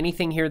not seeing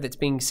anything here that's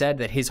being said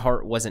that his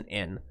heart wasn't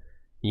in,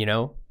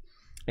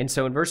 And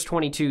so in verse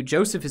 22,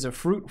 Joseph is a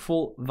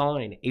fruitful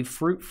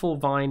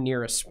vine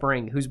near a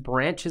spring whose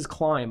branches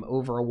climb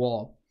over a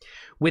wall.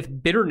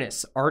 With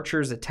bitterness,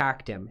 archers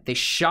attacked him. They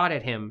shot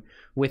at him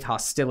with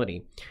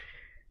hostility.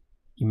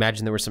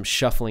 Imagine there were some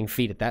shuffling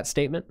feet at that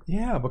statement.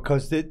 Yeah,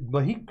 because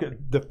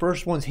the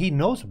first ones he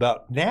knows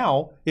about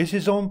now is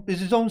his own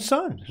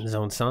sons. His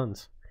own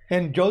sons.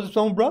 And Joseph's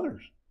own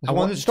brothers. The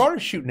one that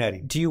started shooting at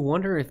him. Do you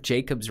wonder if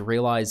Jacob's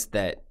realized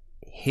that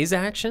his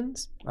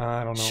actions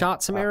I don't know.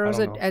 Shot some arrows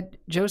at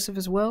Joseph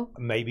as well?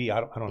 Maybe.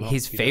 I don't know.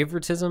 His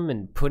favoritism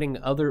and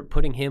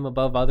putting him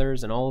above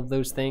others and all of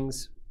those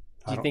things.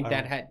 Do you think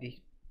that had...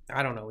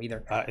 I don't know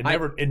either.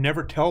 It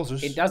never tells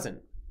us. It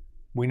doesn't.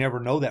 We never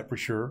know that for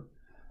sure.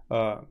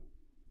 Did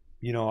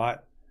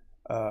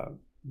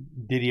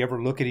he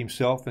ever look at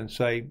himself and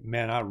say,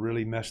 man, I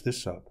really messed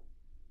this up?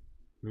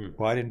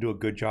 Well, I didn't do a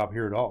good job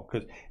here at all.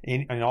 Because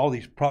in all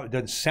these, it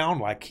doesn't sound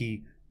like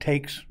he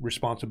takes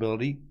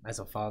responsibility. As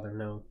a father,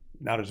 no.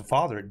 Not as a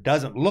father. It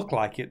doesn't look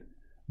like it,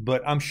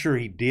 but I'm sure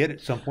he did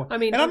at some point. I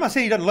mean, and I'm not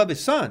saying he doesn't love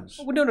his sons.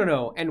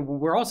 No. And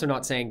we're also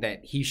not saying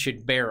that he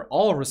should bear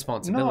all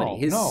responsibility.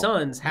 His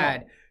sons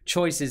had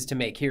choices to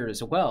make here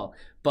as well,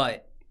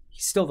 but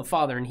he's still the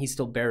father and he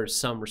still bears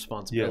some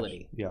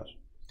responsibility. Yes.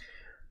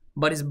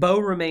 But his bow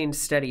remained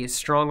steady, his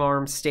strong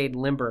arm stayed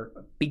limber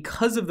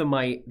because of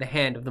the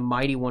hand of the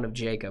mighty one of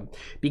Jacob,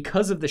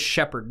 because of the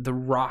shepherd, the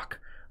rock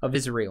of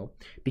Israel,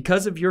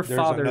 because of your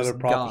father's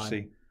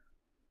God.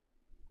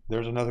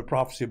 There's another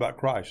prophecy about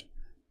Christ,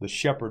 the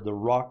shepherd, the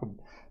rock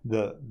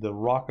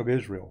of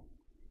Israel.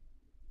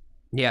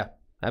 Yeah,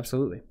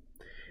 absolutely.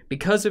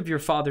 Because of your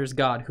father's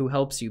God who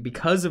helps you,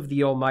 because of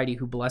the Almighty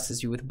who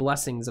blesses you with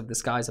blessings of the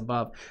skies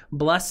above,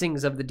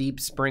 blessings of the deep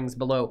springs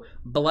below,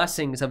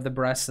 blessings of the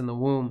breasts in the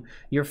womb.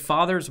 Your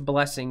father's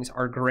blessings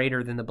are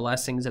greater than the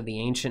blessings of the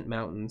ancient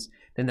mountains,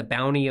 than the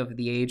bounty of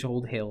the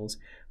age-old hills.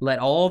 Let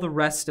all the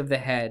rest of the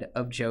head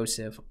of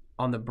Joseph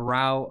on the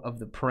brow of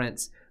the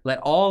prince, let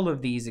all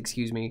of these,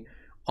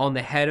 on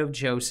the head of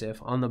Joseph,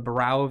 on the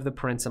brow of the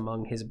prince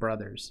among his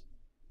brothers.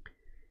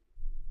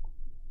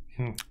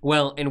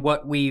 Well, in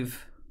what we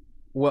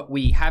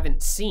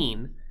haven't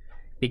seen,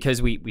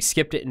 because we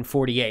skipped it in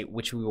 48,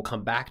 which we will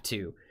come back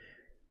to,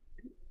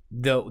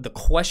 the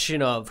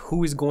question of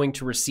who is going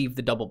to receive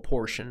the double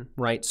portion,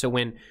 right? So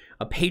when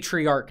a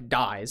patriarch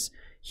dies,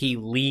 he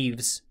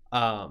leaves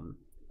the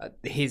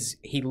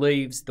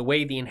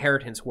way the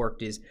inheritance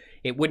worked is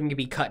it wouldn't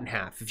be cut in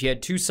half. If you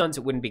had two sons,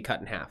 it wouldn't be cut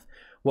in half.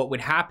 What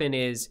would happen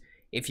is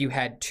if you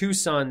had two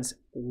sons,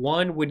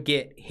 one would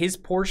get his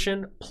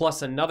portion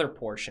plus another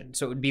portion.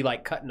 So it would be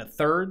like cut into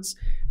thirds.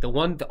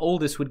 The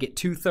oldest would get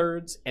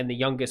 2/3, and the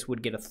youngest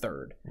would get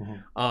 1/3.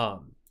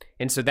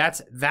 And so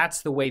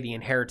that's the way the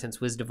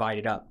inheritance was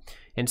divided up.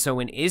 And so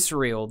in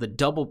Israel, the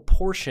double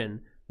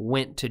portion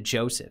went to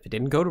Joseph. It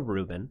didn't go to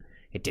Reuben.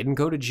 It didn't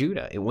go to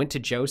Judah. It went to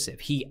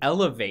Joseph. He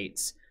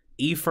elevates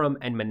Ephraim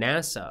and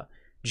Manasseh,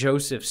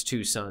 Joseph's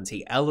two sons.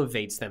 He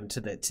elevates them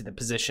to the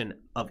position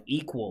of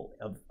equal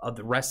of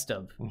the rest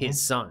of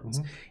his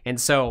sons.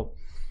 And so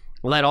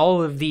let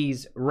all of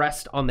these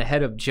rest on the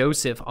head of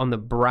Joseph, on the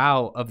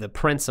brow of the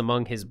prince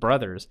among his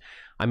brothers.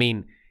 I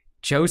mean,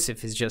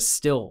 Joseph is just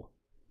still...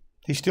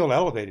 He's still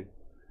elevated.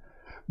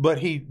 But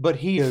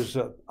he is,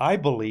 I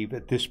believe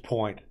at this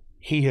point,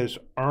 he has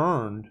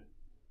earned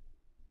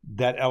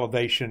that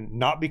elevation,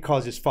 not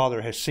because his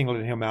father has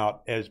singled him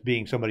out as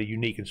being somebody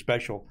unique and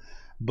special,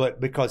 but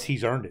because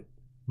he's earned it,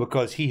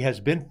 because he has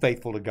been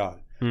faithful to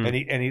God. And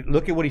he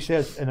look at what he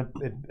says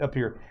up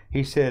here.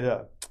 He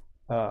said,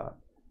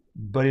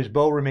 but his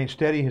bow remained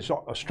steady, his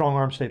strong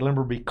arm stayed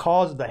limber,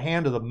 because of the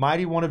hand of the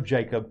mighty one of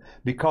Jacob,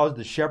 because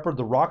the shepherd,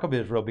 the rock of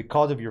Israel,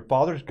 because of your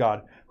father's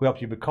God who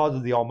helps you, because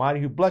of the Almighty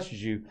who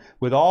blesses you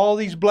with all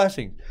these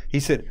blessings. He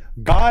said,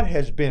 God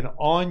has been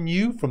on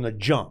you from the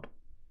jump.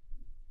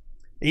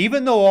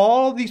 Even though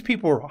all these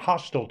people are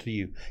hostile to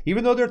you,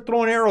 even though they're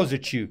throwing arrows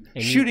at you,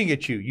 and shooting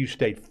at you, you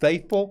stayed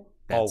faithful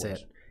always.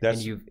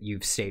 That's it. And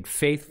you've stayed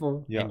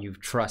faithful and you've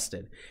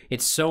trusted.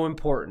 It's so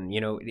important. You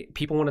know,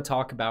 people want to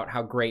talk about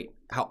how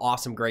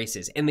awesome grace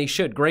is. And they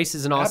should. Grace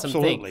is an awesome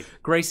thing.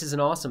 Grace is an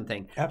awesome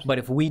thing. Absolutely. But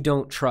if we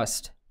don't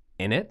trust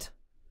in it.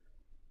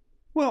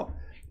 Well,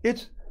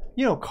 it's,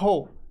 you know,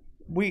 Cole,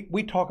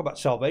 we talk about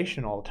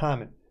salvation all the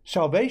time. And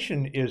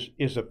salvation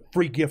is a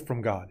free gift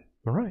from God.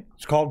 All right.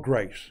 It's called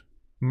grace.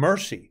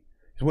 Mercy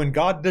is when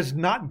God does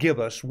not give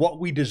us what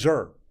we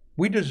deserve.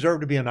 We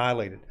deserve to be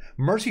annihilated.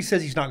 Mercy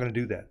says he's not going to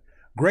do that.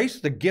 Grace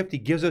is the gift he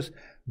gives us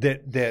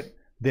that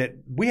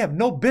we have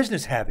no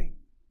business having.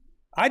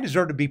 I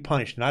deserve to be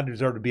punished and I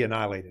deserve to be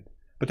annihilated.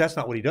 But that's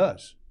not what he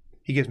does.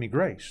 He gives me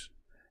grace.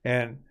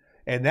 And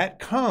that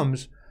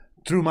comes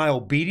through my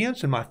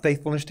obedience and my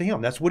faithfulness to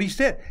him. That's what he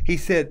said. He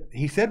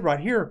said right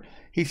here,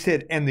 he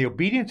said, and the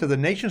obedience of the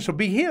nations shall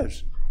be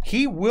his.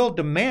 He will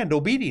demand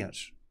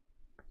obedience.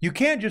 You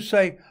can't just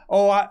say,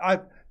 oh, I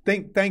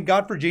thank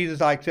God for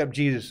Jesus, I accept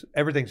Jesus,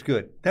 everything's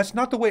good. That's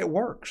not the way it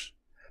works.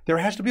 There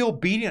has to be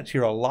obedience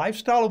here, a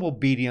lifestyle of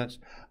obedience,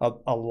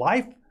 a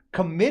life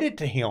committed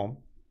to him,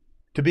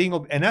 to being,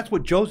 and that's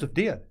what Joseph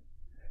did.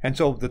 And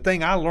so the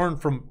thing I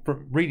learned from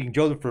reading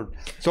Joseph for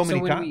so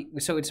many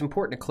times. So it's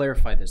important to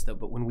clarify this, though,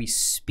 but when we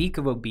speak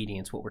of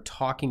obedience, what we're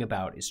talking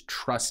about is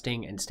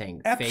trusting and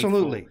staying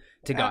faithful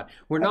to God.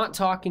 We're not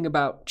talking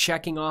about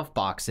checking off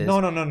boxes. No.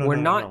 We're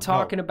not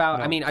talking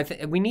about, I mean, I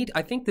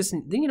think this,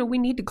 you know, we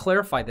need to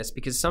clarify this,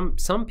 because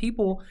some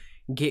people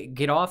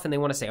get off and they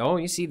want to say, oh,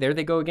 you see, there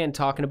they go again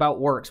talking about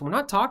works. We're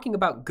not talking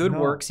about good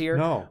works here.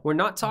 No. We're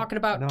not talking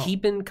about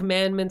keeping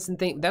commandments and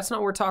things. That's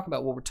not what we're talking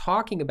about. What we're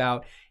talking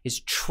about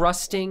is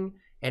trusting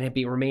and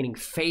remaining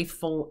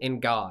faithful in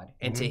God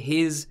and to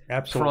his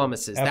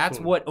promises. That's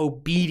what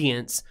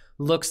obedience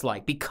looks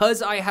like.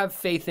 Because I have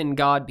faith in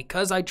God,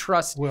 because I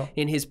trust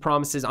in his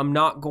promises, I'm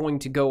not going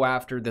to go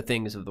after the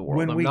things of the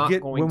world.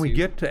 When we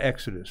get to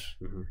Exodus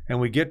and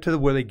we get to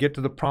where they get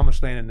to the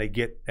promised land and they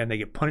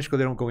get punished because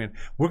they don't go in,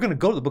 we're going to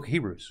go to the book of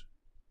Hebrews.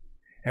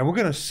 And we're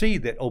going to see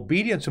that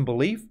obedience and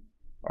belief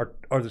are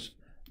this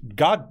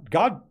God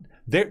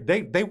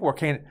they work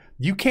hand.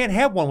 You can't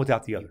have one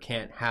without the other. You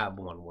can't have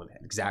one without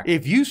it. Exactly.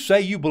 If you say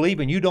you believe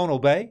and you don't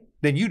obey,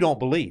 then you don't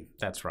believe.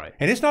 That's right.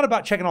 And it's not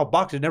about checking off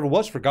boxes. It never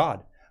was for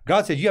God.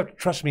 God says you have to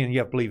trust me and you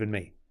have to believe in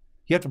me.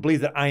 You have to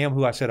believe that I am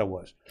who I said I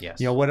was. Yes.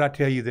 You know, what did I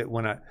tell you, that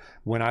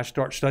when I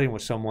start studying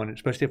with someone,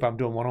 especially if I'm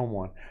doing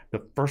one-on-one,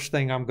 the first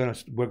thing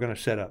we're going to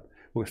set up,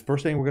 the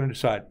first thing we're going to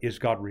decide, is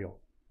God real?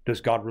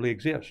 Does God really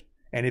exist?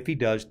 And if he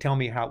does, tell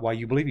me why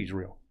you believe he's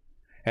real.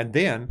 And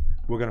then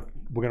we're going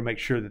to make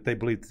sure that they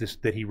believe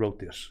that he wrote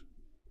this.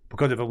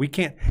 Because if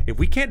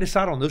we can't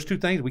decide on those two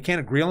things, we can't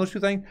agree on those two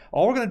things,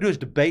 all we're going to do is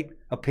debate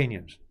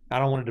opinions. I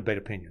don't want to debate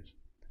opinions.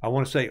 I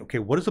want to say, okay,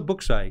 what does the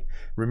book say?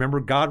 Remember,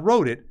 God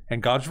wrote it,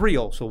 and God's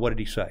real, so what did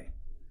he say?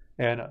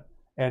 And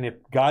if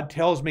God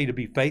tells me to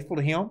be faithful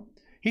to him,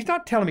 he's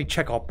not telling me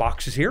check off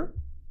boxes here.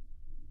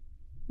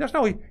 That's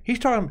not what he's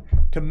talking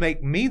to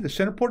make me the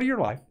center point of your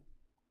life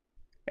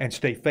and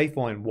stay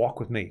faithful and walk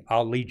with me.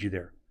 I'll lead you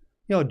there.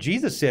 You know,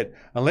 Jesus said,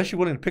 unless you're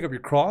willing to pick up your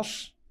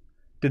cross,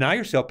 deny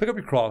yourself, pick up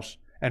your cross,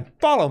 and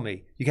follow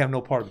me, you can have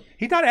no part of it.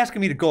 He's not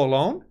asking me to go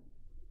alone.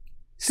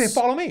 He's saying,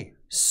 follow me.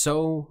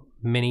 So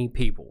many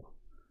people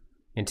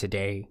in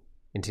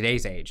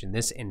today's age,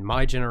 in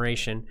my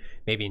generation,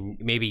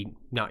 maybe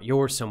not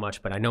yours so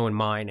much, but I know in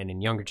mine and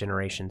in younger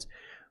generations,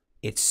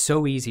 it's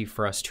so easy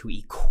for us to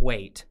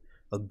equate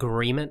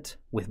agreement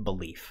with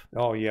belief.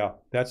 Oh yeah,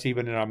 that's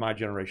even in my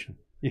generation.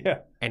 Yeah.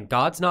 And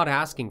God's not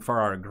asking for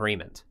our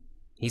agreement.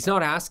 He's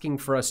not asking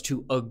for us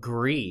to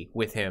agree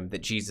with him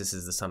that Jesus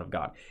is the Son of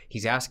God.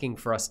 He's asking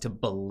for us to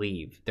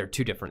believe. They're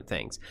two different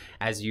things.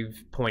 As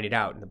you've pointed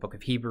out in the book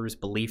of Hebrews,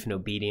 belief and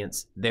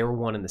obedience, they're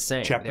one and the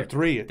same. Chapter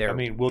 3. I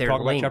mean, we'll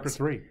talk about chapter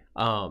 3.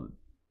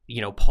 You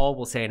know, Paul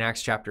will say in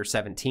Acts chapter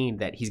 17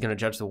 that he's going to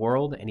judge the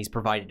world, and he's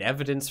provided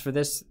evidence for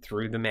this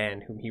through the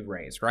man whom he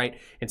raised, right?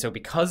 And so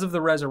because of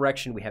the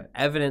resurrection, we have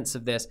evidence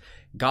of this.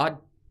 God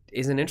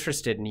isn't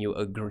interested in you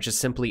just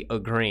simply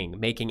agreeing,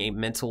 making a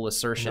mental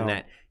assertion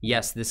that,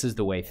 yes, this is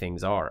the way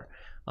things are.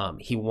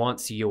 He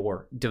wants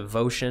your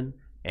devotion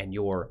and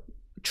your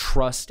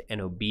trust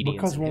and obedience.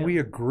 Because when we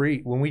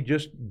agree, when we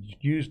just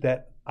use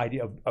that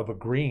idea of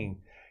agreeing,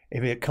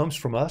 if it comes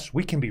from us,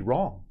 we can be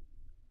wrong.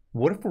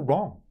 What if we're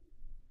wrong?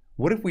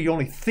 What if we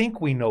only think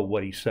we know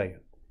what he's saying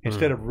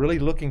instead of really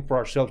looking for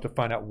ourselves to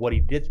find out what he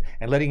did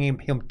and letting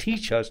him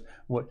teach us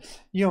what,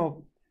 you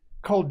know,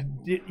 Cole,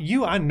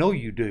 I know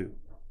you do.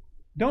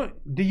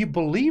 Do you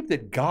believe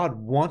that God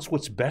wants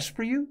what's best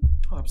for you?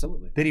 Oh,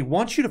 absolutely. That he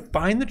wants you to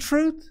find the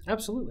truth?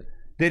 Absolutely.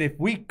 That if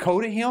we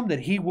go to him,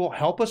 that he will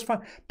help us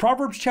find.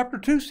 Proverbs chapter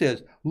 2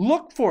 says,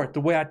 look for it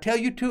the way I tell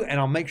you to, and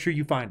I'll make sure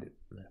you find it.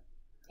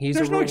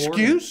 There's no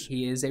excuse.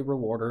 He is a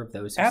rewarder of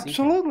those who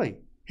Absolutely. seek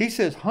him. He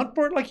says, hunt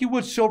for it like you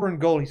would silver and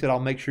gold. He said, I'll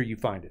make sure you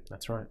find it.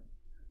 That's right.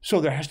 So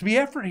there has to be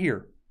effort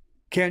here.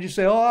 Can't just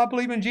say, oh, I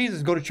believe in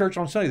Jesus, go to church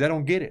on Sunday. They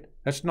don't get it.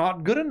 That's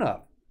not good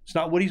enough. It's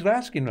not what he's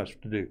asking us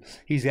to do.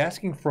 He's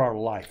asking for our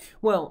life.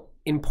 Well,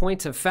 in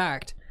point of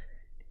fact,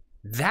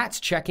 that's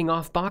checking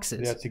off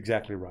boxes. That's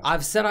exactly right.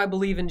 I've said I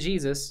believe in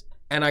Jesus,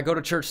 and I go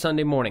to church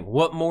Sunday morning.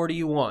 What more do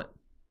you want?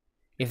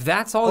 If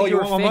that's all you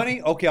want my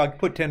money? Okay, I'll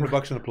put $10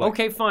 in the plate.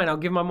 Okay, fine. I'll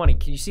give my money.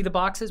 Can you see the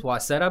boxes? Well, I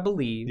said I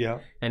believe. Yeah.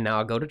 And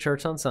now I go to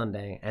church on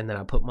Sunday, and then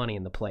I put money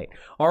in the plate.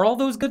 Are all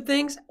those good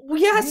things?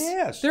 Well, yes.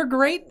 Yes. They're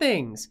great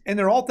things. And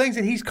they're all things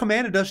that he's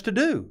commanded us to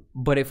do.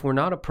 But if we're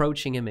not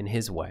approaching him in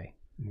his way,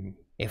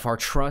 if our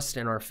trust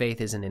and our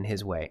faith isn't in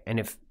his way, and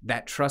if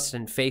that trust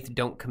and faith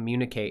don't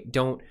communicate,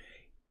 don't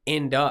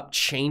end up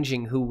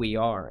changing who we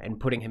are and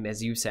putting him,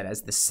 as you said,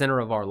 as the center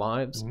of our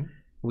lives,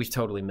 we've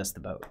totally missed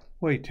the boat.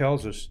 Well, he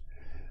tells us,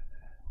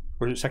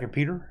 or is it 2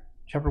 Peter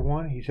chapter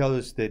 1? He tells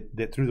us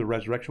that through the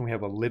resurrection we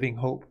have a living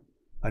hope,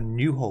 a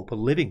new hope, a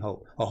living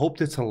hope, a hope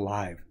that's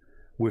alive.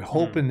 We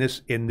hope in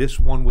this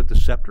one with the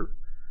scepter,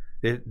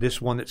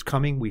 this one that's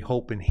coming, we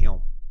hope in him.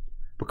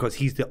 Because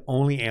he's the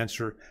only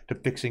answer to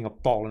fixing a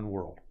fallen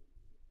world.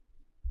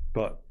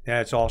 But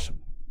yeah, it's awesome.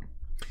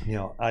 You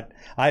know, I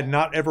had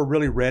not ever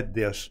really read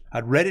this.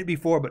 I'd read it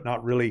before, but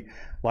not really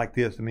like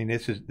this. I mean,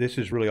 this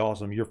is really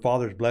awesome. Your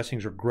Father's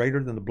blessings are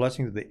greater than the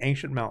blessings of the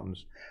ancient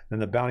mountains, than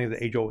the bounty of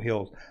the age-old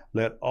hills.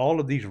 Let all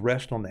of these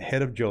rest on the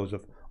head of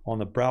Joseph, on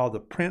the brow of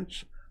the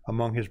prince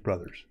among his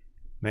brothers.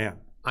 Man.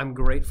 I'm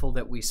grateful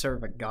that we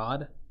serve a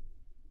God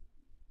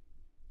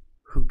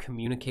who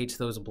communicates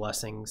those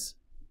blessings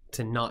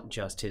to not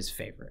just his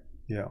favorite.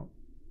 Yeah.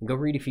 Go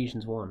read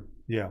Ephesians 1.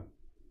 Yeah.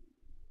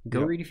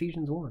 Go read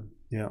Ephesians 1.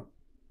 Yeah.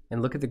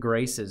 And look at the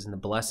graces and the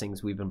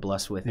blessings we've been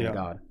blessed with in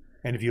God.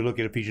 And if you look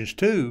at Ephesians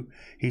 2,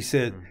 he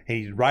said, and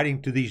he's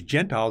writing to these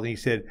Gentiles, and he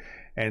said,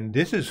 and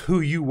this is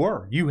who you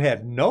were. You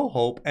had no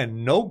hope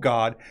and no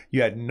God.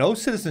 You had no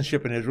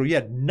citizenship in Israel. You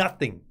had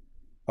nothing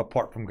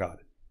apart from God.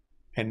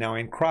 And now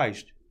in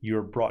Christ,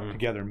 you're brought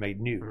together and made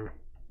new.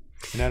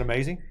 Isn't that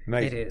amazing?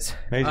 Amazing. It is.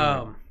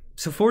 Amazing.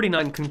 So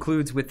 49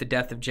 concludes with the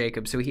death of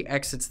Jacob. So he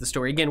exits the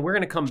story. Again, we're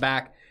going to come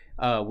back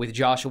with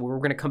Joshua. We're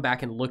going to come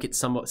back and look at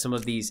some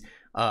of these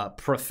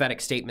prophetic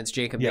statements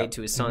Jacob made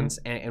to his sons,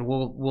 and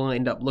we'll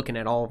end up looking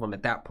at all of them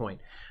at that point.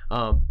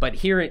 But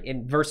here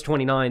in verse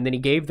 29, then he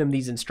gave them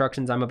these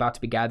instructions: I'm about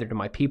to be gathered to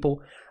my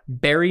people.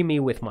 Bury me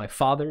with my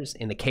fathers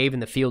in the cave in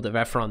the field of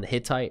Ephron the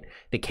Hittite,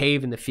 the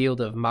cave in the field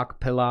of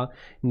Machpelah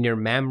near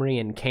Mamre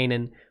in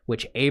Canaan,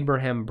 which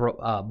Abraham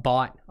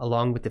bought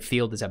along with the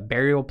field as a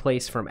burial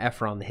place from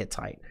Ephron the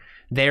Hittite.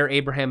 There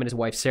Abraham and his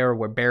wife Sarah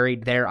were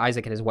buried. There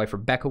Isaac and his wife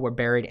Rebekah were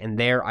buried. And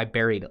there I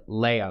buried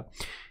Leah.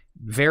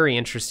 Very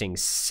interesting.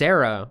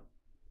 Sarah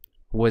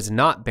was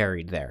not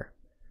buried there.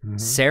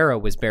 Sarah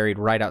was buried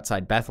right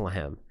outside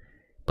Bethlehem.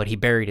 But he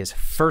buried his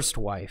first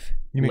wife.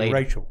 You mean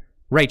Rachel?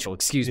 Rachel,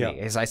 excuse me.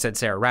 As I said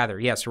Sarah, rather.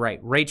 Yes, right.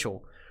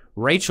 Rachel.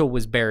 Rachel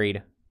was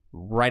buried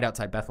right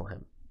outside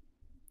Bethlehem.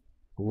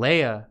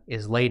 Leah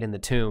is laid in the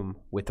tomb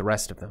with the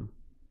rest of them.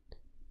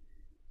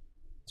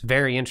 It's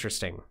very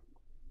interesting.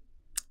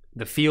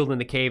 The field and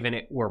the cave in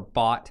it were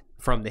bought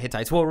from the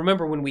Hittites. Well,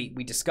 remember when we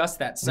discussed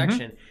that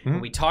section,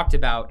 and we talked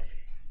about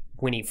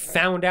when he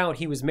found out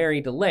he was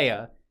married to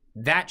Leah,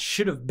 that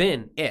should have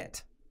been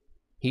it.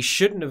 He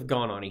shouldn't have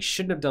gone on. He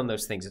shouldn't have done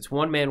those things. It's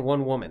one man,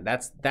 one woman.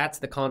 That's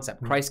the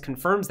concept. Christ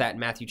confirms that in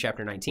Matthew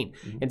chapter 19.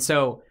 And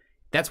so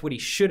that's what he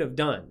should have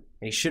done.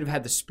 And he should have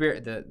had the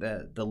spirit,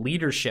 the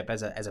leadership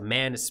as a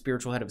man, as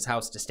spiritual head of his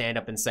house, to stand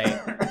up and say,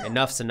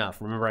 enough's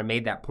enough. Remember, I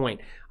made that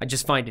point. I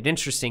just find it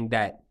interesting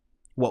that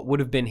what would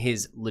have been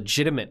his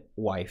legitimate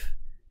wife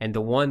and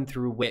the one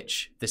through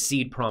which the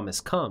seed promise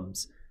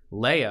comes,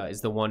 Leah,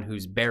 is the one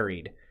who's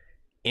buried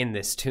in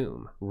this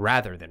tomb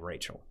rather than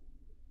Rachel.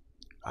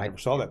 I never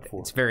saw that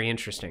before. It's very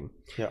interesting.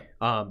 Yeah.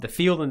 The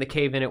field and the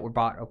cave in it were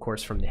bought, of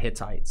course, from the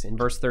Hittites. In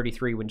verse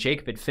 33, when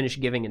Jacob had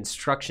finished giving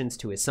instructions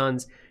to his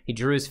sons, he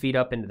drew his feet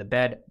up into the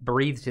bed,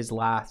 breathed his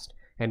last,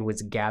 and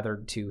was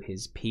gathered to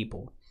his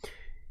people.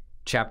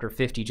 Chapter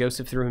 50,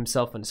 Joseph threw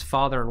himself on his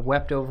father and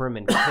wept over him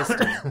and kissed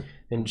him.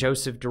 Then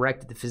Joseph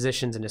directed the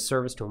physicians in his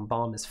service to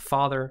embalm his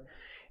father.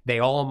 They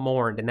all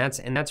mourned, and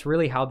that's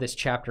really how this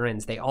chapter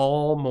ends. They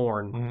all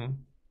mourn. Mm-hmm.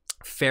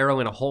 Pharaoh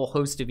and a whole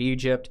host of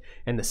Egypt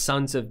and the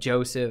sons of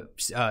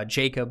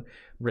Jacob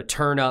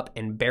return up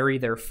and bury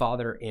their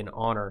father in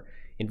honor.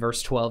 In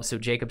verse 12, so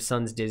Jacob's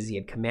sons did as he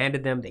had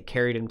commanded them. They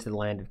carried him to the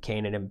land of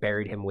Canaan and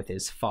buried him with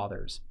his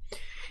fathers.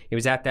 It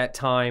was at that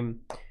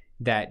time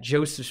that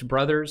Joseph's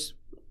brothers,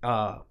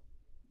 all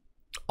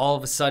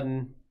of a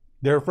sudden,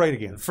 they're afraid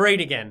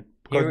again.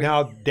 Because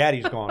now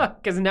daddy's gone.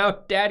 Because now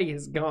daddy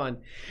is gone.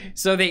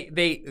 So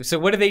so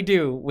what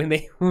do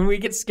when we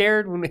get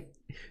scared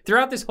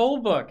throughout this whole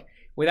book,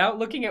 without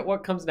looking at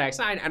what comes next,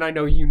 and I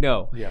know you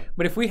know,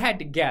 but if we had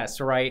to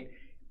guess, right?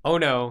 Oh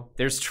no,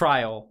 there's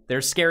trial,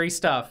 there's scary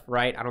stuff,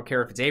 right? I don't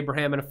care if it's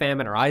Abraham in a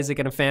famine or Isaac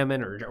in a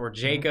famine or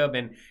Jacob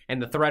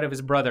and the threat of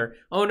his brother.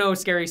 Oh no,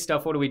 scary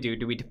stuff. What do?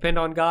 Do we depend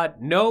on God?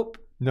 Nope.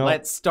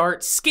 Let's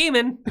start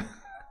scheming.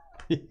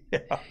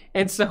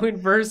 And so in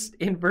verse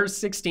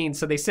 16,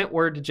 so they sent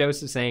word to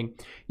Joseph saying,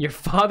 your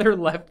father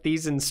left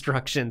these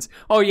instructions.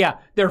 Oh yeah,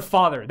 their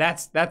father.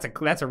 That's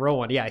a real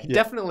one. Yeah,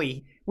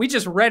 definitely. We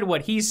just read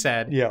what he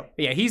said. Yeah,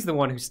 he's the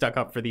one who stuck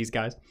up for these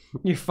guys.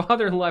 Your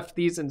father left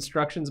these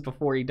instructions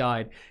before he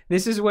died.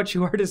 This is what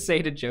you are to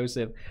say to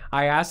Joseph.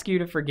 I ask you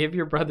to forgive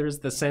your brothers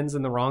the sins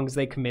and the wrongs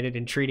they committed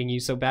in treating you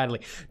so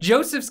badly.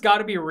 Joseph's got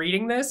to be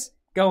reading this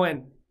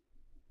going,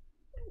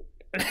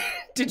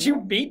 did you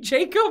meet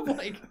Jacob?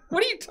 Like,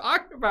 what are you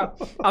talking about?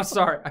 I'm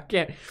sorry, I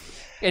can't.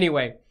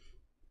 Anyway,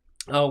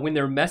 when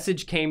their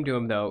message came to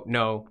him, though,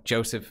 no,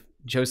 Joseph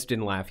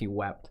didn't laugh. He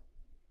wept.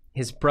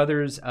 His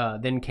brothers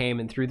then came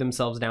and threw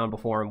themselves down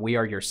before him. We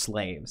are your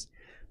slaves.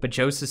 But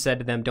Joseph said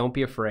to them, don't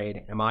be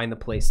afraid. Am I in the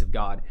place of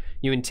God?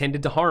 You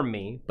intended to harm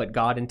me, but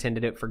God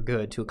intended it for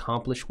good to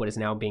accomplish what is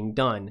now being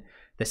done,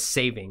 the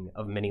saving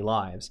of many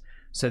lives.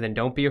 So then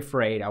don't be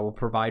afraid. I will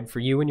provide for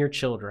you and your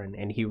children.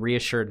 And he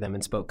reassured them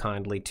and spoke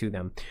kindly to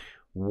them.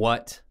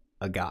 What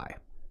a guy.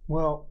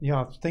 Well,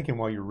 I was thinking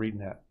while you're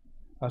reading that,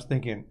 I was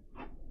thinking,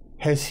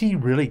 has he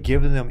really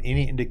given them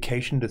any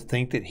indication to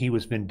think that he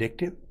was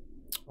vindictive?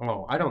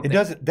 Oh, I don't.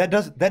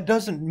 That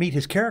doesn't meet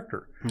his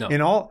character.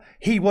 No.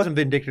 He wasn't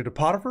vindictive to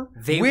Potiphar.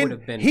 Would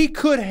have been. He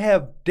could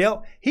have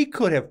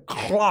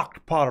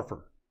clocked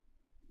Potiphar.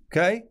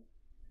 Okay?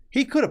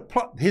 He could have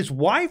his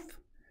wife.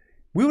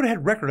 We would have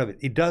had record of it.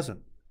 It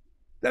doesn't.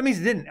 That means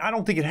it didn't. I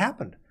don't think it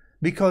happened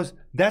because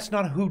that's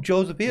not who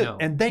Joseph is. No.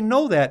 And they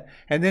know that.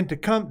 And then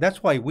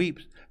that's why he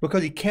weeps,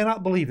 because he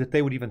cannot believe that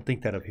they would even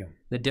think that of him.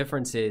 The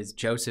difference is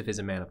Joseph is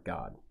a man of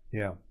God.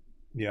 Yeah.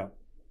 Yeah.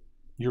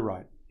 You're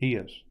right. He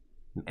is.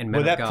 And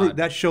men of God.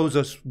 That shows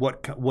us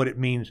what it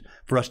means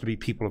for us to be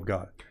people of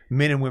God,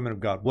 men and women of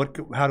God.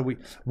 How do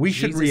we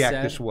should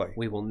react this way?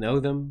 We will know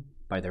them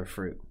by their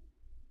fruit.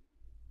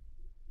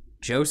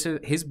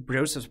 Joseph's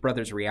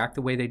brothers react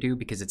the way they do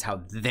because it's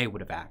how they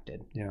would have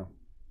acted. Yeah,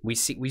 we've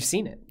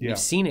seen it. Yeah. We've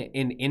seen it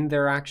in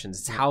their actions.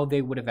 It's how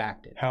they would have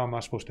acted. How am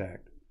I supposed to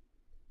act?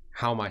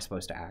 How am I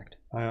supposed to act?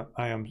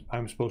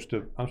 I'm supposed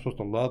to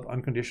love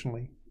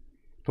unconditionally.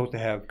 Supposed to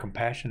have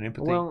compassion and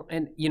empathy. Well,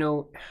 and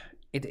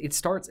it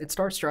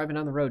starts driving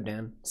down the road,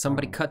 Dan.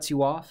 Somebody cuts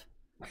you off.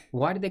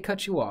 Why did they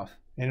cut you off?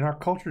 And in our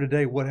culture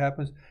today, what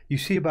happens? You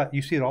see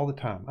it all the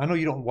time. I know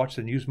you don't watch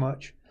the news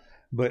much,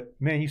 but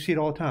man, you see it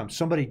all the time.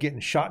 Somebody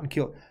getting shot and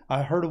killed.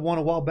 I heard of one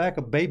a while back.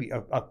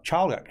 A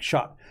child got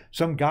shot.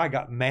 Some guy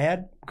got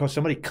mad because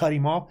somebody cut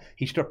him off.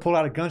 He pulled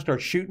out a gun,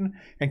 started shooting,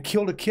 and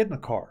killed a kid in the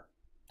car.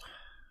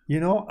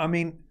 I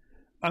mean,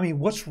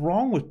 what's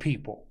wrong with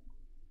people?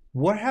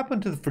 What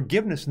happened to the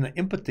forgiveness and the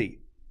empathy?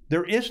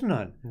 There is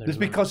none. It's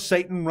because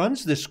Satan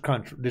runs this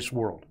country, this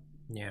world.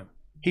 Yeah,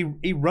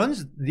 he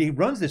runs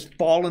this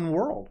fallen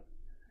world,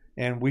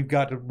 and we've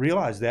got to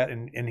realize that.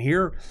 And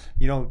here,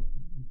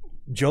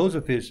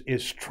 Joseph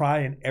is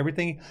trying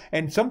everything,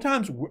 and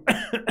sometimes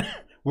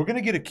we're going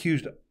to get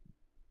accused.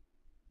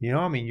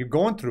 You're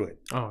going through it.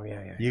 Oh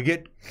yeah. You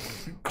get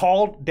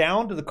called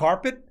down to the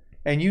carpet,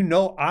 and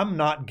I'm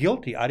not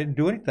guilty. I didn't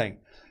do anything.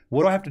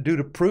 What do I have to do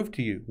to prove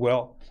to you?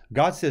 Well,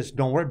 God says,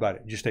 don't worry about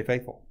it. Just stay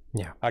faithful.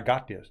 Yeah, I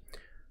got this.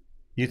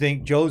 You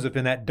think Joseph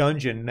in that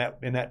dungeon,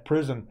 in that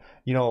prison,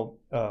 in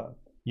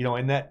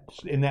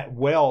that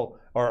well,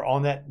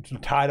 or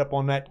tied up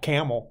on that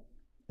camel,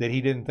 that he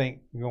didn't think,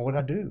 what did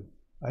I do?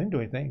 I didn't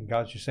do anything.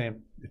 God's just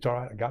saying, it's all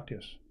right. I got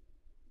this.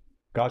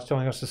 God's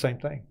telling us the same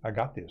thing. I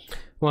got this.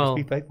 Well,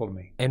 just be faithful to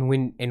me. And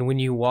when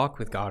you walk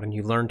with God and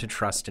you learn to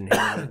trust in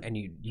Him and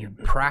you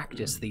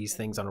practice these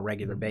things on a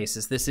regular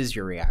basis, this is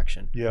your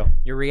reaction. Yeah.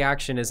 Your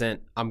reaction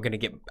isn't I'm gonna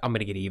get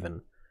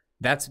even.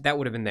 That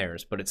would have been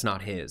theirs, but it's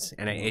not his.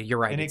 And you're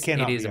right. And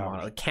it is a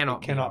model. It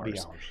cannot be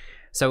ours.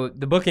 So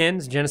the book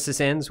ends, Genesis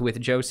ends with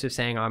Joseph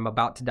saying, I'm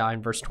about to die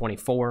in verse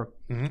 24,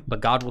 but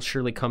God will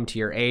surely come to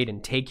your aid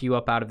and take you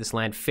up out of this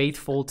land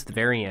faithful to the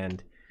very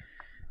end.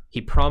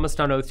 He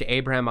promised on oath to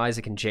Abraham,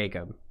 Isaac, and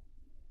Jacob,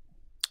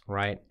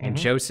 right? And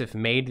Joseph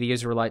made the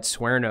Israelites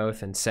swear an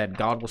oath and said,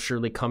 God will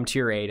surely come to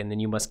your aid, and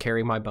then you must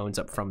carry my bones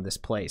up from this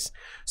place.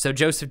 So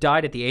Joseph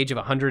died at the age of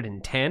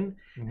 110,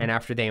 and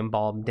after they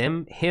embalmed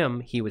him,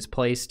 he was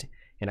placed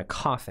in a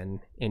coffin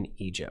in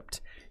Egypt.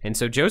 And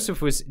so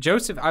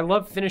Joseph, I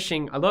love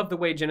the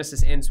way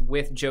Genesis ends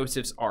with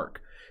Joseph's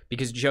arc,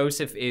 because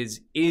Joseph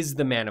is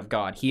the man of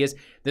God.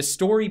 The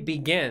story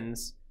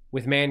begins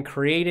with man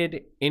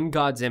created in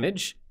God's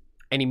image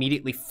and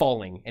immediately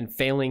falling and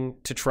failing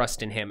to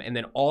trust in him. And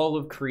then all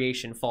of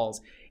creation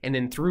falls. And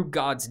then through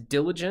God's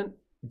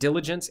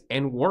diligence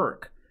and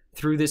work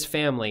through this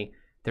family,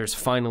 there's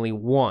finally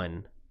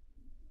one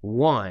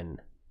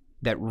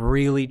that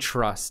really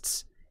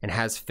trusts and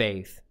has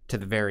faith to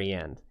the very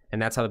end.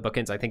 And that's how the book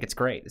ends. I think it's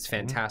great. It's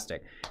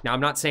fantastic. Now, I'm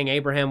not saying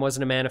Abraham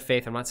wasn't a man of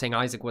faith. I'm not saying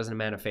Isaac wasn't a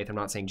man of faith. I'm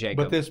not saying Jacob.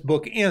 But this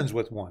book ends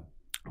with one.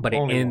 But it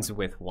ends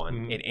with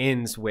one. It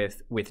ends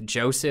with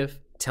Joseph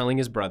telling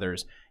his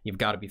brothers, you've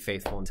got to be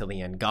faithful until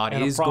the end. God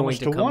is going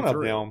to come through. And a promise to one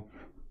of them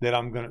that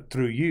I'm going to,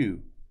 through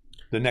you,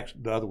 the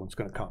other one's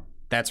going to come.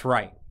 That's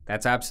right.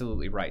 That's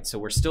absolutely right. So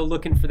we're still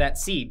looking for that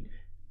seed.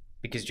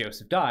 Because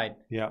Joseph died,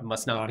 it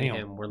must not be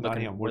him. We're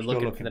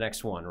looking for the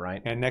next one,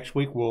 right? And next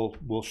week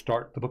we'll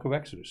start the book of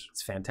Exodus.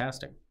 It's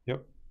fantastic.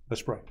 Yep.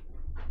 Let's pray.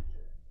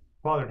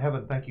 Father in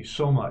heaven, thank you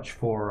so much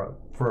for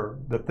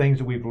the things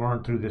that we've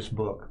learned through this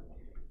book.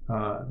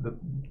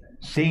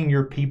 Seeing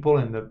your people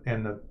and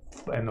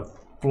the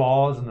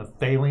flaws and the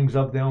failings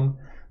of them,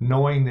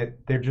 knowing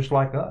that they're just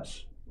like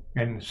us,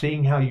 and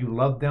seeing how you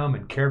loved them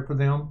and cared for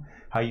them,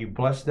 how you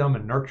blessed them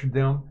and nurtured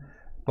them.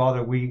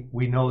 Father, we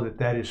know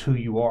that is who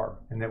you are,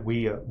 and that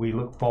we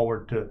look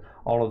forward to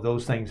all of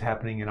those things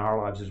happening in our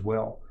lives as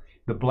well.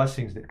 The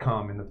blessings that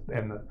come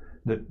and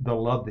the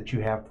love that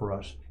you have for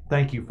us.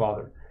 Thank you,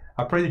 Father.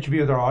 I pray that you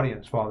be with our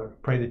audience, Father.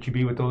 Pray that you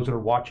be with those that are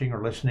watching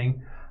or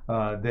listening,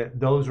 that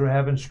those who are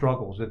having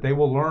struggles, that they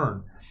will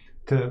learn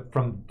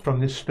from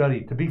this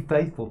study to be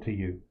faithful to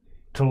you,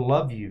 to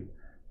love you,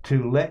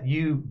 to let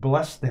you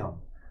bless them,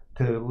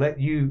 to let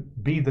you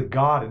be the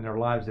God in their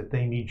lives that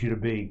they need you to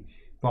be.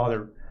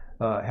 Father,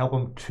 help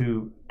them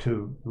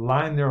to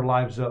line their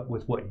lives up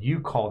with what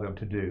you call them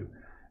to do.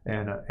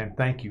 And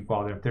thank you,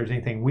 Father. If there's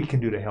anything we can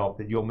do to help,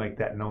 that you'll make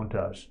that known to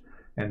us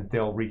and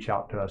they'll reach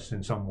out to us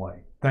in some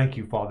way. Thank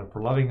you, Father,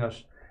 for loving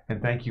us, and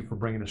thank you for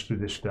bringing us through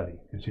this study.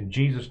 It's in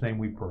Jesus' name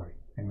we pray.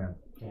 Amen.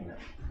 Amen.